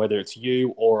guest on, whether it's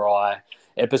you or I.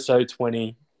 Episode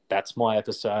 20, that's my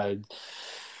episode.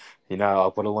 I've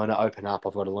got to learn to open up.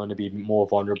 I've got to learn to be more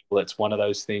vulnerable. It's one of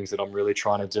those things that I'm really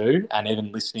trying to do. And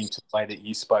even listening to the way that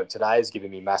you spoke today has given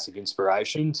me massive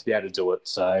inspiration to be able to do it.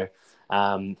 So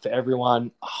for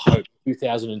everyone, I hope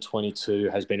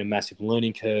 2022 has been a massive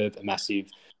learning curve, a massive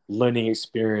learning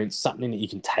experience, something that you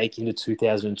can take into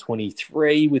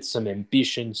 2023 with some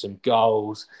ambition, some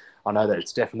goals. I know that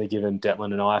it's definitely given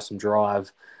Declan and I some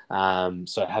drive.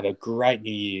 So have a great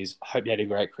New Year's. Hope you had a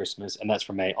great Christmas. And that's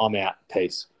from me. I'm out.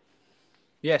 Peace.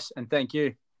 Yes, and thank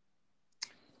you.